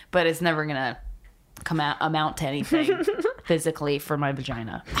it, but it's never gonna amount to anything physically for my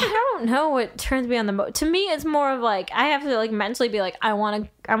vagina. I don't know what turns me on the most. To me, it's more of like I have to like mentally be like, I want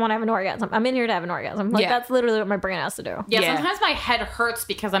to have an orgasm. I'm in here to have an orgasm. Like Yeah. that's literally what my brain has to do. Yeah, Yeah. sometimes my head hurts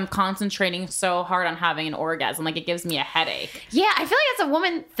because I'm concentrating so hard on having an orgasm. Like it gives me a headache. Yeah, I feel like it's a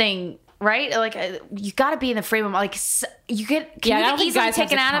woman thing, right? Like you got to be in the frame of like you get. Can Yeah, I you don't get think easily guys have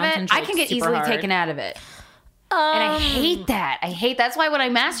taken to out of it? I concentrate can get super easily hard. taken out of it. And I hate that. I hate that's why when I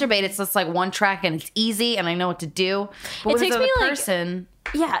masturbate, it's just like one track and it's easy and I know what to do. But It with takes another me, like, person,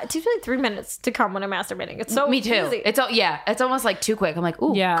 Yeah, it takes me like 3 minutes to come when I'm masturbating. It's so me too. easy. It's it's almost like too quick. I'm like,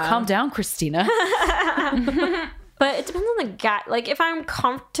 ooh, Yeah. calm down, Christina. But it depends on the guy. Like if I'm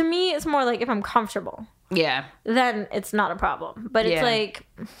to me, it's more like if I'm comfortable, Yeah, then it's not a problem. But it's Yeah. like,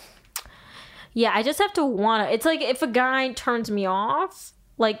 yeah, I just have to want to. It's like if a guy turns me off,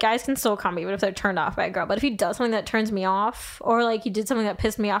 like guys can still come even if they're turned off by a girl. But if he does something that turns me off, or like he did something that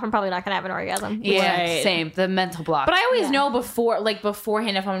pissed me off, I'm probably not gonna have an orgasm. yeah, Right. same. The mental block. But I always Yeah. know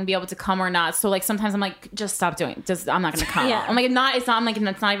beforehand if I'm gonna be able to come or not. So like sometimes I'm like, just stop doing it. Just I'm not gonna come. Yeah. I'm like, it's not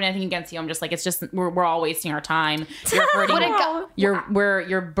even anything against you. I'm just like, it's just we're all wasting our time. You're hurting. What a guy-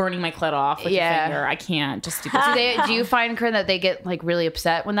 you're burning my clit off with Yeah. your finger. I can't just do this. do you find, Corinne, that they get like really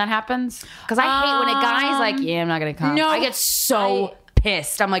upset when that happens? Because I hate when a guy's like, yeah, I'm not gonna come. no. I get so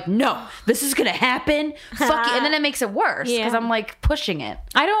pissed. I'm like, no, this is gonna happen. Fuck you. And then it makes it worse because Yeah. I'm like pushing it.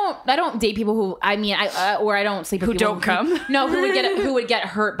 I don't date people who I don't sleep with Who people don't come? No, who would get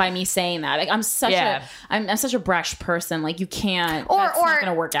hurt by me saying that. Like I'm such Yeah. I'm such a brash person. Like you can't. Or- That's or- not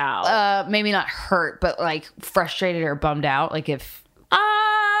gonna work out. Maybe not hurt, but like frustrated or bummed out. Like if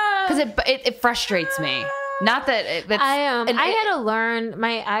because it frustrates me. Not that it's, I and I it- had to learn.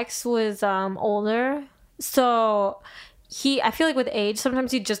 My ex was older, so I feel like with age,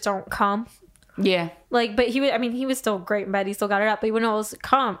 sometimes you just don't come. yeah. Like, but he was still great in bed. He still got it up, but he wouldn't always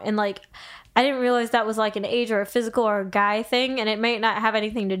come. And like, I didn't realize that was like an age or a physical or a guy thing, and it might not have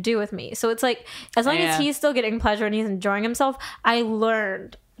anything to do with me. So it's like, as long Yeah. as he's still getting pleasure and he's enjoying himself, I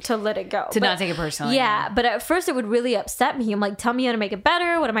learned to let it go. To not take it personally. Yeah, but at first it would really upset me. I'm like, tell me how to make it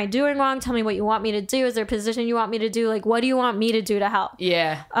better. What am I doing wrong? Tell me what you want me to do. Is there a position you want me to do? Like, what do you want me to do to help?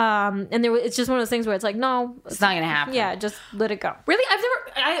 Yeah. And it's just one of those things where it's like, no, It's not gonna happen. yeah, just let it go. Really,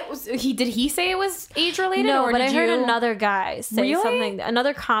 did he say it was age related? No, or but I did heard you? another guy say Really? something.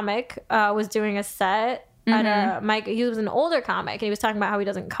 Another comic was doing a set at a Mike. He was an older comic, and he was talking about how he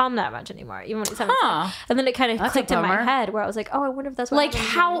doesn't come that much anymore, even when he's having Huh. sex. And then it kind of That's a clicked in my bummer. head where I was like, oh, I wonder if that's what Like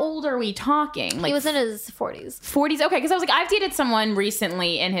happened to how me. old are we talking? Like He was in his 40s. 40s. Okay, because I was like, I've dated someone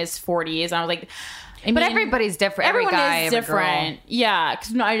recently in his 40s, and I was like, But everybody's different. Everyone every guy, is every girl. different. Yeah,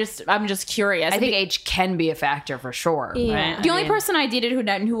 because I'm just curious. I think age can be a factor for sure. Yeah. Right? the only person I dated who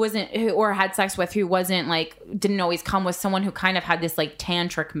had sex with who wasn't like didn't always come was someone who kind of had this like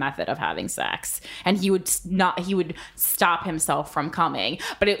tantric method of having sex, and he would stop himself from coming,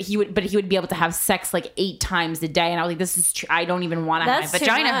 but he would be able to have sex like 8 times a day, and I was like, this is true. I don't even want to have That's my too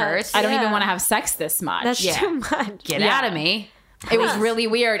vagina much. hurts. I don't even Yeah. want to have sex this much. That's Yeah. too much. Get Yeah. out of me. It was really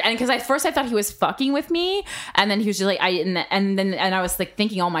weird, and because at first I thought he was fucking with me, and then he was just like, and I was like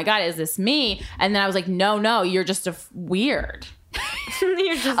thinking, oh my god, is this me? And then I was like, no, you're just weird.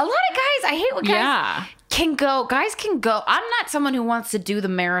 You're just A lot of guys, I hate when guys Yeah. can go. Guys can go. I'm not someone who wants to do the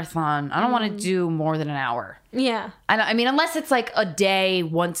marathon. I don't want to do more than an hour. Yeah. I mean, unless it's like a day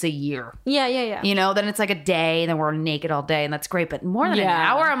once a year. Yeah. You know, then it's like a day and then we're naked all day and that's great. But more than an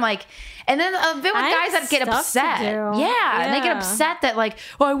hour, I'm like, and then a bit with guys that get upset. Yeah, and they get upset that like,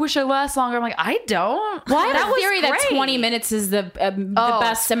 oh, I wish I last longer. I'm like, I don't. Well, I have That a was theory that great. 20 minutes is the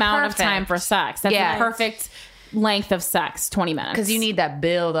best amount of time for sex. That's the perfect length of sex, 20 minutes. Because you need that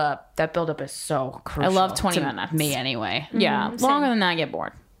build up. That build up is so crucial. I love 20 to minutes. Me anyway. Yeah, longer than that, I get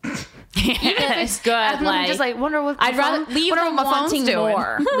bored. Even if it's good, I'm just like, wonder what I'd rather leave them my phone's wanting doing.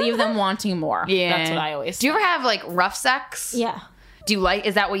 more. Leave them wanting more. Yeah, that's what I always. Do you ever have like rough sex? Yeah. Do you like?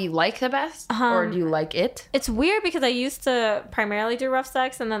 Is that what you like the best, or do you like it? It's weird because I used to primarily do rough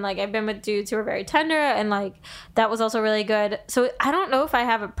sex, and then like I've been with dudes who are very tender, and like that was also really good. So I don't know if I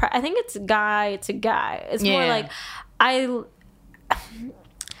have I think it's guy to guy. It's more like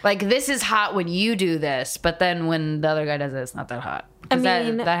like this is hot when you do this, but then when the other guy does it, it's not that hot. I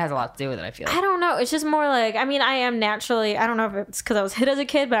mean, that has a lot to do with it. I feel. I don't know. It's just more like, I mean, I am naturally, I don't know if it's because I was hit as a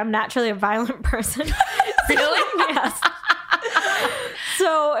kid, but I'm naturally a violent person. Really? Yes.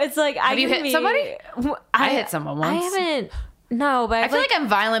 So it's like, Have you hit somebody? I hit someone once. I haven't. No, but I feel like I'm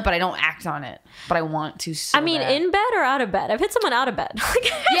violent, but I don't act on it. But I want to. So I mean, bad. in bed or out of bed? I've hit someone out of bed.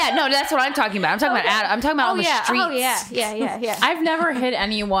 Yeah, no, that's what I'm talking about. I'm talking about on the streets. Oh yeah. I've never hit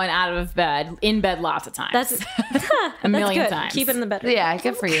anyone out of bed, in bed lots of times. That's a million good. times. Keep it in the bedroom. Yeah,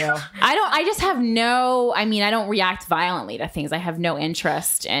 good for you. I just have I don't react violently to things. I have no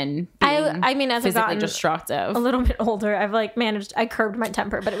interest in being I mean, as I've physically gotten destructive. a little bit older, I've like I curbed my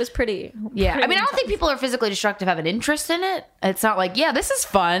temper, but it was pretty. Yeah, pretty I mean, I don't think people are physically destructive have an interest in it. It's not like, this is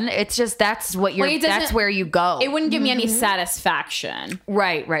fun. It's just that's what you're. That's where you go. It wouldn't give me any satisfaction.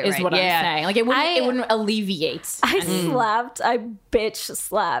 Right. Is what I'm saying. Like it wouldn't alleviate. I bitch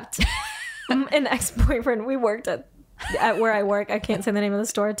slapped an ex-boyfriend. We worked at where I work. I can't say the name of the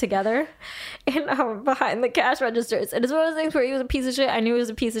store together. And behind the cash registers. And it's one of those things where he was a piece of shit. I knew he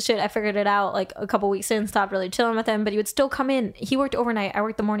was a piece of shit. I figured it out like a couple weeks in, stopped really chilling with him, but he would still come in. He worked overnight. I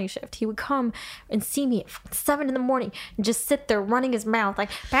worked the morning shift. He would come and see me at 7 a.m. and just sit there running his mouth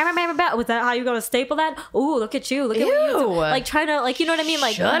like, bah, bah, bah, bah, bah. Was that how you going to staple that? Ooh, look at you. Look at what you do. Like trying to, like, you know what I mean?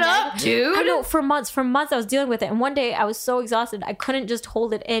 Like, shut up, dude. I know, for months I was dealing with it. And one day I was so exhausted, I couldn't just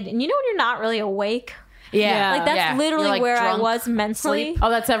hold it in. And you know when you're not really awake? Yeah. Like that's literally like where drunk I was mentally. Oh,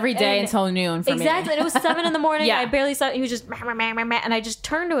 that's every day And- until noon for Exactly. me. And it was 7 a.m. Yeah. I barely slept. He was just and I just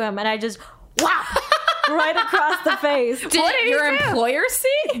turned to him and I just whap right across the face. Did your employer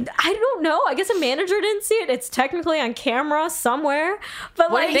see? I don't know. I guess a manager didn't see it. It's technically on camera somewhere.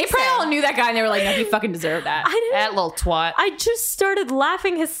 But like They probably all knew that guy and they were like, no, he fucking deserved that. That little twat. I just started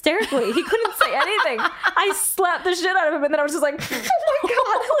laughing hysterically. He couldn't say anything. I slapped the shit out of him and then I was just like, oh my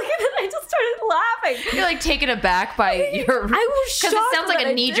God. Like, and then I just started laughing. You're like taken aback by your. I was because it shocked sounds like that a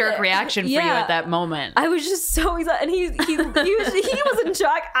I knee did jerk it. reaction for you Yeah. at that moment. I was just so excited. And he was in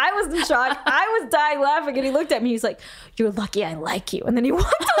shock. I was in shock. I was dying laughing. And he looked at me. He's like, you're lucky I like you. And then he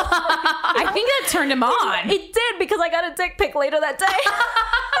walked off. I think that turned him on. It did because I got a dick pic later that day.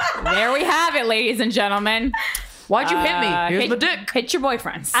 There we have it, ladies and gentlemen. Why'd you hit me? Here's my dick. Hit your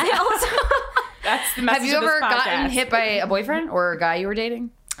boyfriends. I also... That's the message Have you of this ever gotten podcast. hit by a boyfriend or a guy you were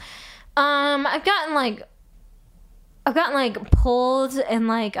dating? I've gotten like pulled and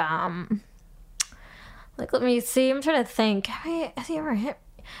like let me see. I'm trying to think. Has he ever hit?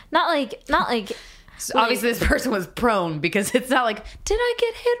 Not like. So obviously, this person was prone because it's not like, did I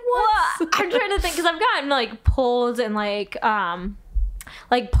get hit once? I'm trying to think because I've gotten like pulled and like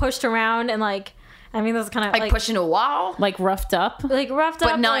pushed around and like. I mean, that's kind of like push into a wall, like roughed up, like roughed up,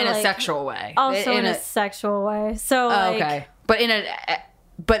 but not in a like, sexual way. Also in a sexual way. So okay, but in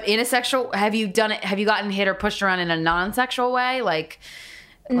a sexual, have you done it? Have you gotten hit or pushed around in a non-sexual way, like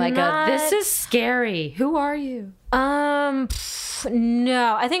this is scary? Who are you?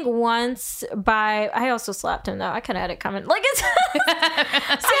 No, I think once I also slapped him though. I kind of had it coming. Like it's. See,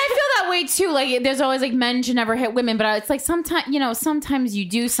 I feel that way too. Like, there's always like men should never hit women, but it's like sometimes you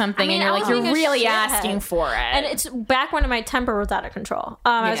do something and you're like you're really asking for it. And it's back when my temper was out of control.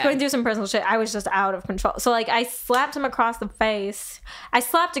 I was going through some personal shit. I was just out of control. So like I slapped him across the face. I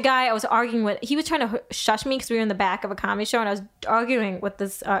slapped a guy I was arguing with. He was trying to shush me because we were in the back of a comedy show and I was arguing with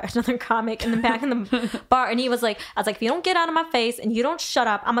this another comic in the back in the bar, and I was like, if you don't get out of my face and you don't shut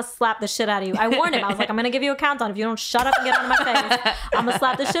up, I'm gonna slap the shit out of you. I warned him. I was like, I'm gonna give you a countdown. If you don't shut up and get out of my face, I'm gonna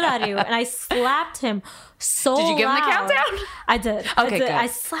slap the shit out of you. And I slapped him so loud. Did you give him the countdown? I did. Okay, good. I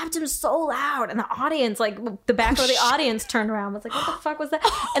slapped him so loud, and the audience, like the back of the audience, turned around. Was like, "What the fuck was that?"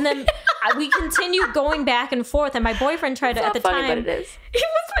 And then we continued going back and forth. And my boyfriend tried to at the time. But it is. He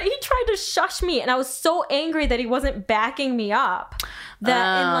tried tried to shush me, and I was so angry that he wasn't backing me up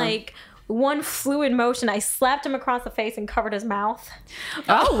that in like one fluid motion, I slapped him across the face and covered his mouth.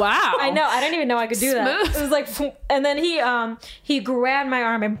 Oh wow! I know. I didn't even know I could do that. It was like, and then he grabbed my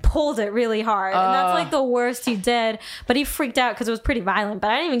arm and pulled it really hard, and that's like the worst he did. But he freaked out because it was pretty violent.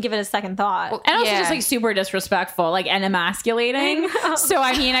 But I didn't even give it a second thought. And also just like super disrespectful, like and emasculating. So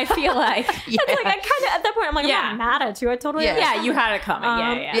I mean, I feel like It's like I kind of at that point I'm like, I'm not mad at you. I totally yeah, you had it coming.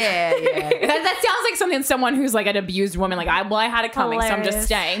 Yeah. That sounds like something someone who's like an abused woman, like I had it coming, so I'm just Hilarious.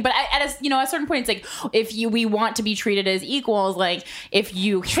 staying. But at a certain point, it's like if we want to be treated as equals, like if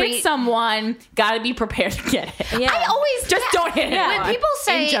you hit someone, got to be prepared to get hit. Yeah. I always Just don't hit anyone. When people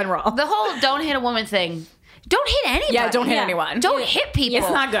say in general, the whole "don't hit a woman" thing, don't hit anybody. yeah, don't hit anyone. Don't hit people. It's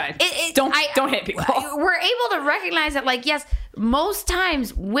not good. Don't hit people. We're able to recognize that, like, yes, most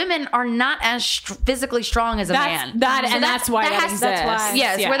times women are not as physically strong as a man. That's why that exists. That's why.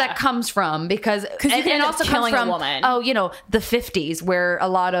 Yes, where that comes from, because you can end up also comes killing a from woman. the 50s, where a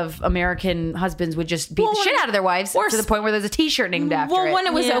lot of American husbands would just beat the shit out of their wives to the point where there's a T-shirt named after it. Well, when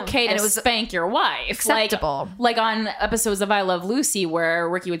it was okay to And it was spank your wife, acceptable. like on episodes of I Love Lucy, where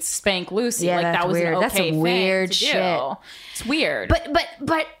Ricky would spank Lucy, Yeah, like that that's was weird. an That's okay some thing weird to shit. do. It's weird.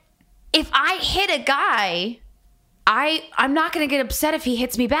 But if I hit a guy, I'm not going to get upset if he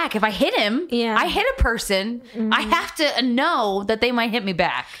hits me back. If I hit him, I hit a person, I have to know that they might hit me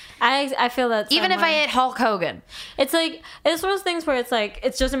back. I feel that Even if I hit Hulk Hogan. it's like it's one of those things where it's like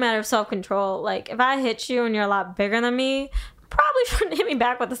it's just a matter of self-control. Like if I hit you and you're a lot bigger than me, probably shouldn't hit me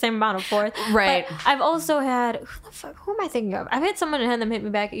back with the same amount of force. Right. But I've also had who am I thinking of? I've had someone and had them hit me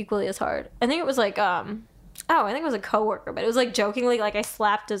back equally as hard. I think it was like I think it was a coworker, but it was like jokingly, like I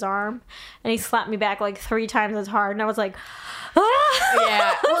slapped his arm and he slapped me back like 3 times as hard, and I was like,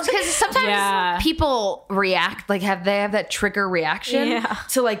 Yeah. Well, because sometimes people react, like they have that trigger reaction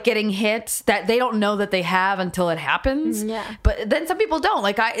to like getting hit that they don't know that they have until it happens. Yeah. But then some people don't.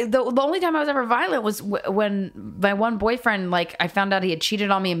 Like the only time I was ever violent was when my one boyfriend, like I found out he had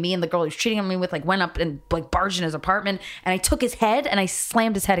cheated on me, and the girl he was cheating on me with like went up and like barged in his apartment, and I took his head and I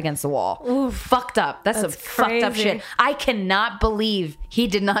slammed his head against the wall. Ooh, fucked up. That's some fucked up crazy. shit. I cannot believe he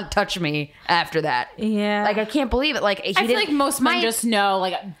did not touch me after that. Yeah. Like I can't believe it. Like he I feel didn't. like most men just know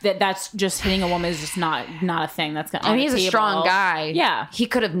like that's just hitting a woman is just not a thing. That's gonna. I mean, he's a strong guy. Yeah, he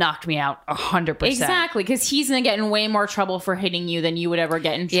could have knocked me out 100%. exactly, because he's gonna get in way more trouble for hitting you than you would ever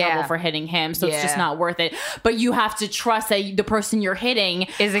get in trouble for hitting him. So it's just not worth it. But you have to trust that the person you're hitting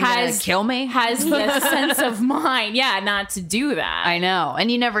Isn't gonna kill me. Has the sense of mind, not to do that. I know,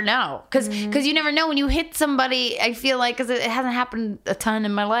 and you never know because you never know when you hit somebody. I feel like because it hasn't happened a ton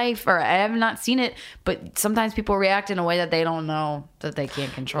in my life, or I have not seen it. But sometimes people react in a way that they don't know that they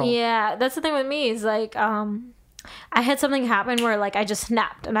can't control. Yeah, that's the thing with me is like I had something happen where like I just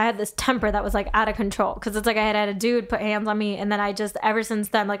snapped and I had this temper that was like out of control because it's like I had a dude put hands on me, and then I just ever since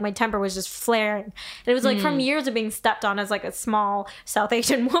then like my temper was just flaring, and it was like from years of being stepped on as like a small South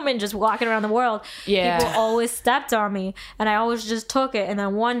Asian woman just walking around the world. People always stepped on me and I always just took it, and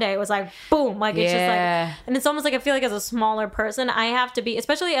then one day it was like boom, like it's just like, and it's almost like I feel like as a smaller person I have to be,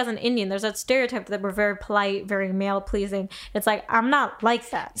 especially as an Indian, there's that stereotype that we're very polite, very male pleasing. It's like I'm not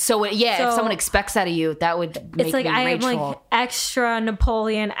like that. So if someone expects that of you, that would make it's like me I am rageful. like extra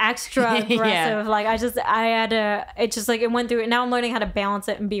Napoleon, extra aggressive. Like I had to. It just like it went through it. Now I'm learning how to balance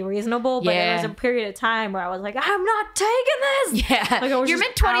it and be reasonable. But there was a period of time where I was like, I'm not taking this. Yeah, like, I was your just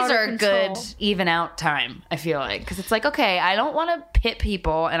mid-20s out are of a control. good even out time. I feel like because it's like okay, I don't want to hit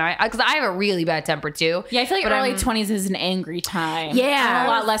people, and because I have a really bad temper too. Yeah, I feel like but early 20s is an angry time. Yeah. I'm a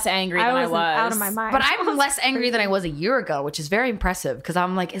lot less angry than I was. out of my mind. But I'm less angry than I was a year ago, which is very impressive because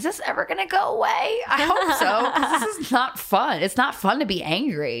I'm like, is this ever going to go away? I hope so. 'Cause this is not fun. It's not fun to be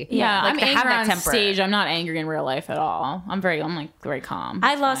angry. Yeah, like, I'm to have angry that on temper. stage. I'm not angry in real life at all. I'm like very calm.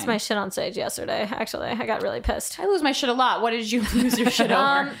 I lost my shit on stage yesterday. Actually, I got really pissed. I lose my shit a lot. What did you lose your shit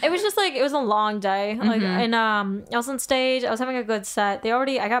over? It was just like it was a long day. Like, and I was on stage. I was having a good set.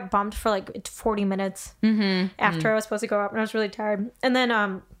 I got bumped for like 40 minutes after I was supposed to go up, and I was really tired. And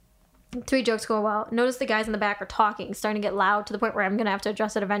then 3 jokes go well. Notice the guys in the back are talking, starting to get loud to the point where I'm gonna have to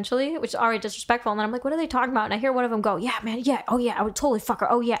address it eventually, which is already disrespectful. And then I'm like, what are they talking about? And I hear one of them go, "Yeah, man, yeah, oh yeah, I would totally fuck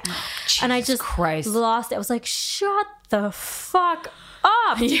her, oh yeah." And I just lost it. I was like, shut the fuck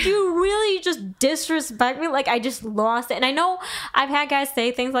up. Did you really just disrespect me? Like I just lost it. And I know I've had guys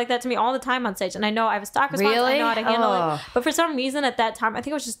say things like that to me all the time on stage, and I know I have a stock response. I know how to handle it. But for some reason at that time, I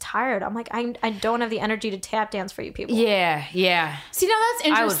think I was just tired. I'm like, I don't have the energy to tap dance for you people. Yeah. See, now that's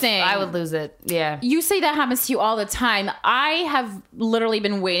interesting. I would lose it. Yeah. You say that happens to you all the time. I have literally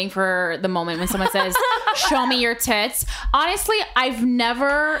been waiting for the moment when someone says, "Show me your tits." Honestly, I've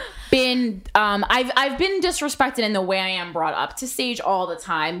never been I've been disrespected in the way I am brought up to stage all the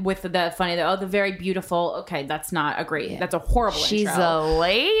time with the funny, the very beautiful. Okay, that's not a great. That's a horrible. She's intro. a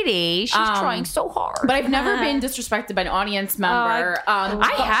lady. She's trying so hard. But I've never been disrespected by an audience member.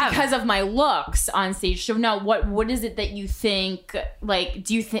 I have because of my looks on stage. So now, what is it that you think? Like,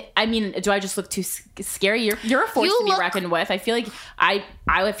 do you think? I mean, do I just look too scary? You're a force to be reckoned with. I feel like I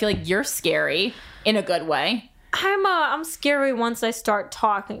feel like you're scary in a good way. I'm scary once I start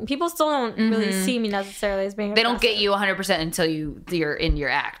talking. People still don't really see me necessarily as being. They don't get you 100% until you're in your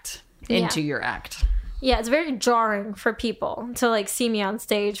act. Into your act. Yeah, it's very jarring for people to like see me on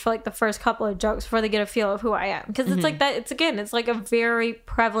stage for like the first couple of jokes before they get a feel of who I am. Because it's like that. It's like a very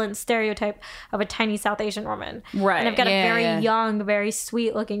prevalent stereotype of a tiny South Asian woman. Right. And I've got a very young, very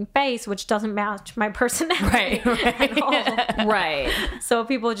sweet looking face, which doesn't match my personality. At all. Right. So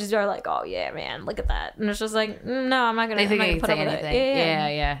people just are like, oh yeah, man, look at that. And it's just like, no, I'm not going to They think they can put say up with anything.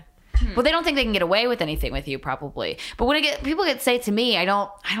 it. Yeah. Well, they don't think they can get away with anything with you, probably. But when people say it to me, I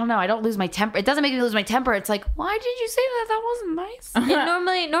don't know. I don't lose my temper. It doesn't make me lose my temper. It's like, why did you say that? That wasn't nice. Yeah,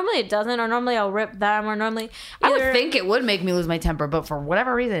 normally it doesn't, or normally I'll rip them, or normally I would think it would make me lose my temper, but for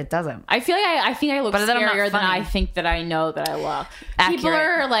whatever reason, it doesn't. I feel like I think I look But then I'm not scarier than funny. I think that I know that I look. Accurate. People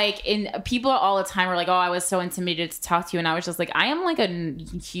are like people all the time are like, oh, I was so intimidated to talk to you, and I was just like, I am like a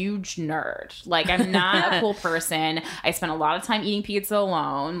huge nerd. Like, I'm not a cool person. I spend a lot of time eating pizza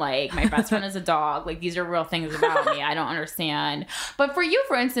alone. Like, my best friend is a dog. Like, these are real things about me. I don't understand. But for you,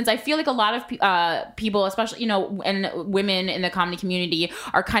 for instance, I feel like a lot of people, especially, and women in the comedy community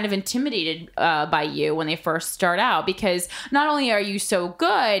are kind of intimidated by you when they first start out, because not only are you so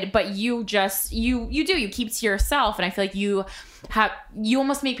good, but you just, you keep to yourself. And I feel like you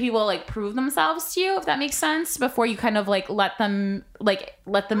almost make people like prove themselves to you, if that makes sense, before you kind of like let them in.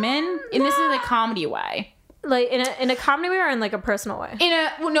 And this is a comedy way. like in a comedy way or in like a personal way. In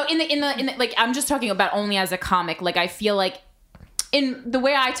the like, I'm just talking about only as a comic. Like, I feel like in the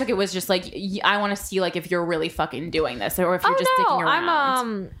way I took it was just like, I want to see like if you're really fucking doing this, or if you're just dicking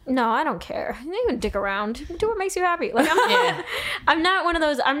around. No, I don't care. You can dick around. Do what makes you happy. Like, I'm not one of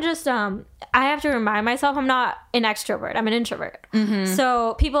those. I'm just I have to remind myself I'm not an extrovert. I'm an introvert. Mm-hmm.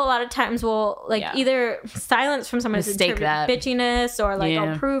 So people a lot of times will like either silence from someone's bitchiness or like,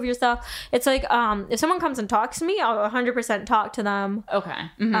 oh, prove yourself. It's like if someone comes and talks to me, I'll 100% talk to them. Okay.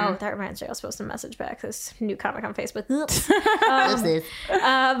 Mm-hmm. Oh, that reminds me. I was supposed to message back this new comic on Facebook. But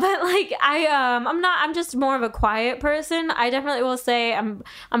like I'm just more of a quiet person. I definitely will say I'm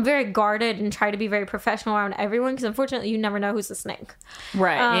very guarded and try to be very professional around everyone, because unfortunately you never know who's a snake.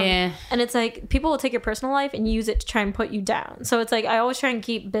 Right. And it's like people will take your personal life and use it to try and put you down. So it's like I always try and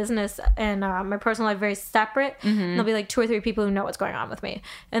keep business and my personal life very separate. Mm-hmm. And there'll be like 2 or 3 people who know what's going on with me,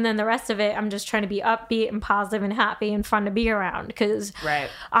 and then the rest of it I'm just trying to be upbeat and positive and happy and fun to be around, because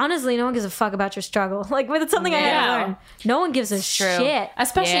honestly no one gives a fuck about your struggle. Like, it's something I had to learn. No one gives a shit,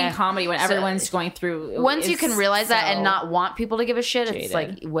 especially in comedy when everyone's going through. Once you can realize that and not want people to give a shit, it's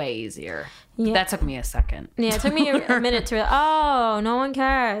like way easier. That took me a second. Yeah, it took me a minute to realize, oh, no one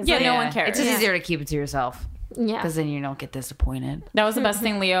cares. Yeah, no one cares. It's just easier to keep it to yourself. Yeah. Because then you don't get disappointed. That was the best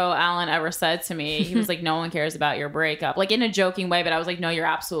thing Leo Allen ever said to me. He was like, no one cares about your breakup. Like, in a joking way, but I was like, no, you're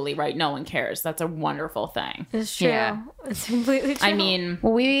absolutely right. No one cares. That's a wonderful thing. It's true. Yeah. It's completely true. I mean,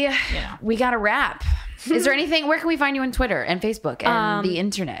 well, we got to wrap. Is there anything, where can we find you on Twitter and Facebook and the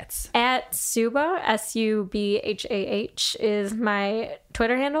internets? At Subah, SUBHAH is my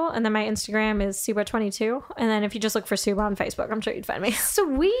Twitter handle. And then my Instagram is Subah22. And then if you just look for Subah on Facebook, I'm sure you'd find me.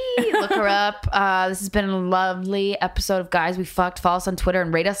 Sweet. Look her up. This has been a lovely episode of Guys We Fucked. Follow us on Twitter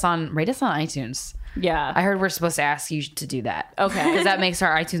and rate us on iTunes. Yeah. I heard we're supposed to ask you to do that. Okay. Because that makes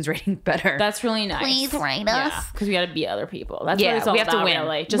our iTunes rating better. That's really nice. Please rate us. Because we got to beat other people. That's what it's all we have about, to win.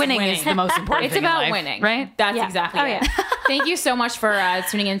 really. Just winning is the most important It's thing about in life, winning. right? That's exactly it. Thank you so much for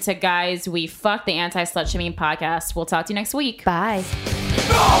tuning into Guys We Fucked, the Anti-Slut Shaming podcast. We'll talk to you next week. Bye.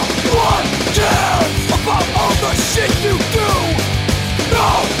 No one cares about all the shit you do.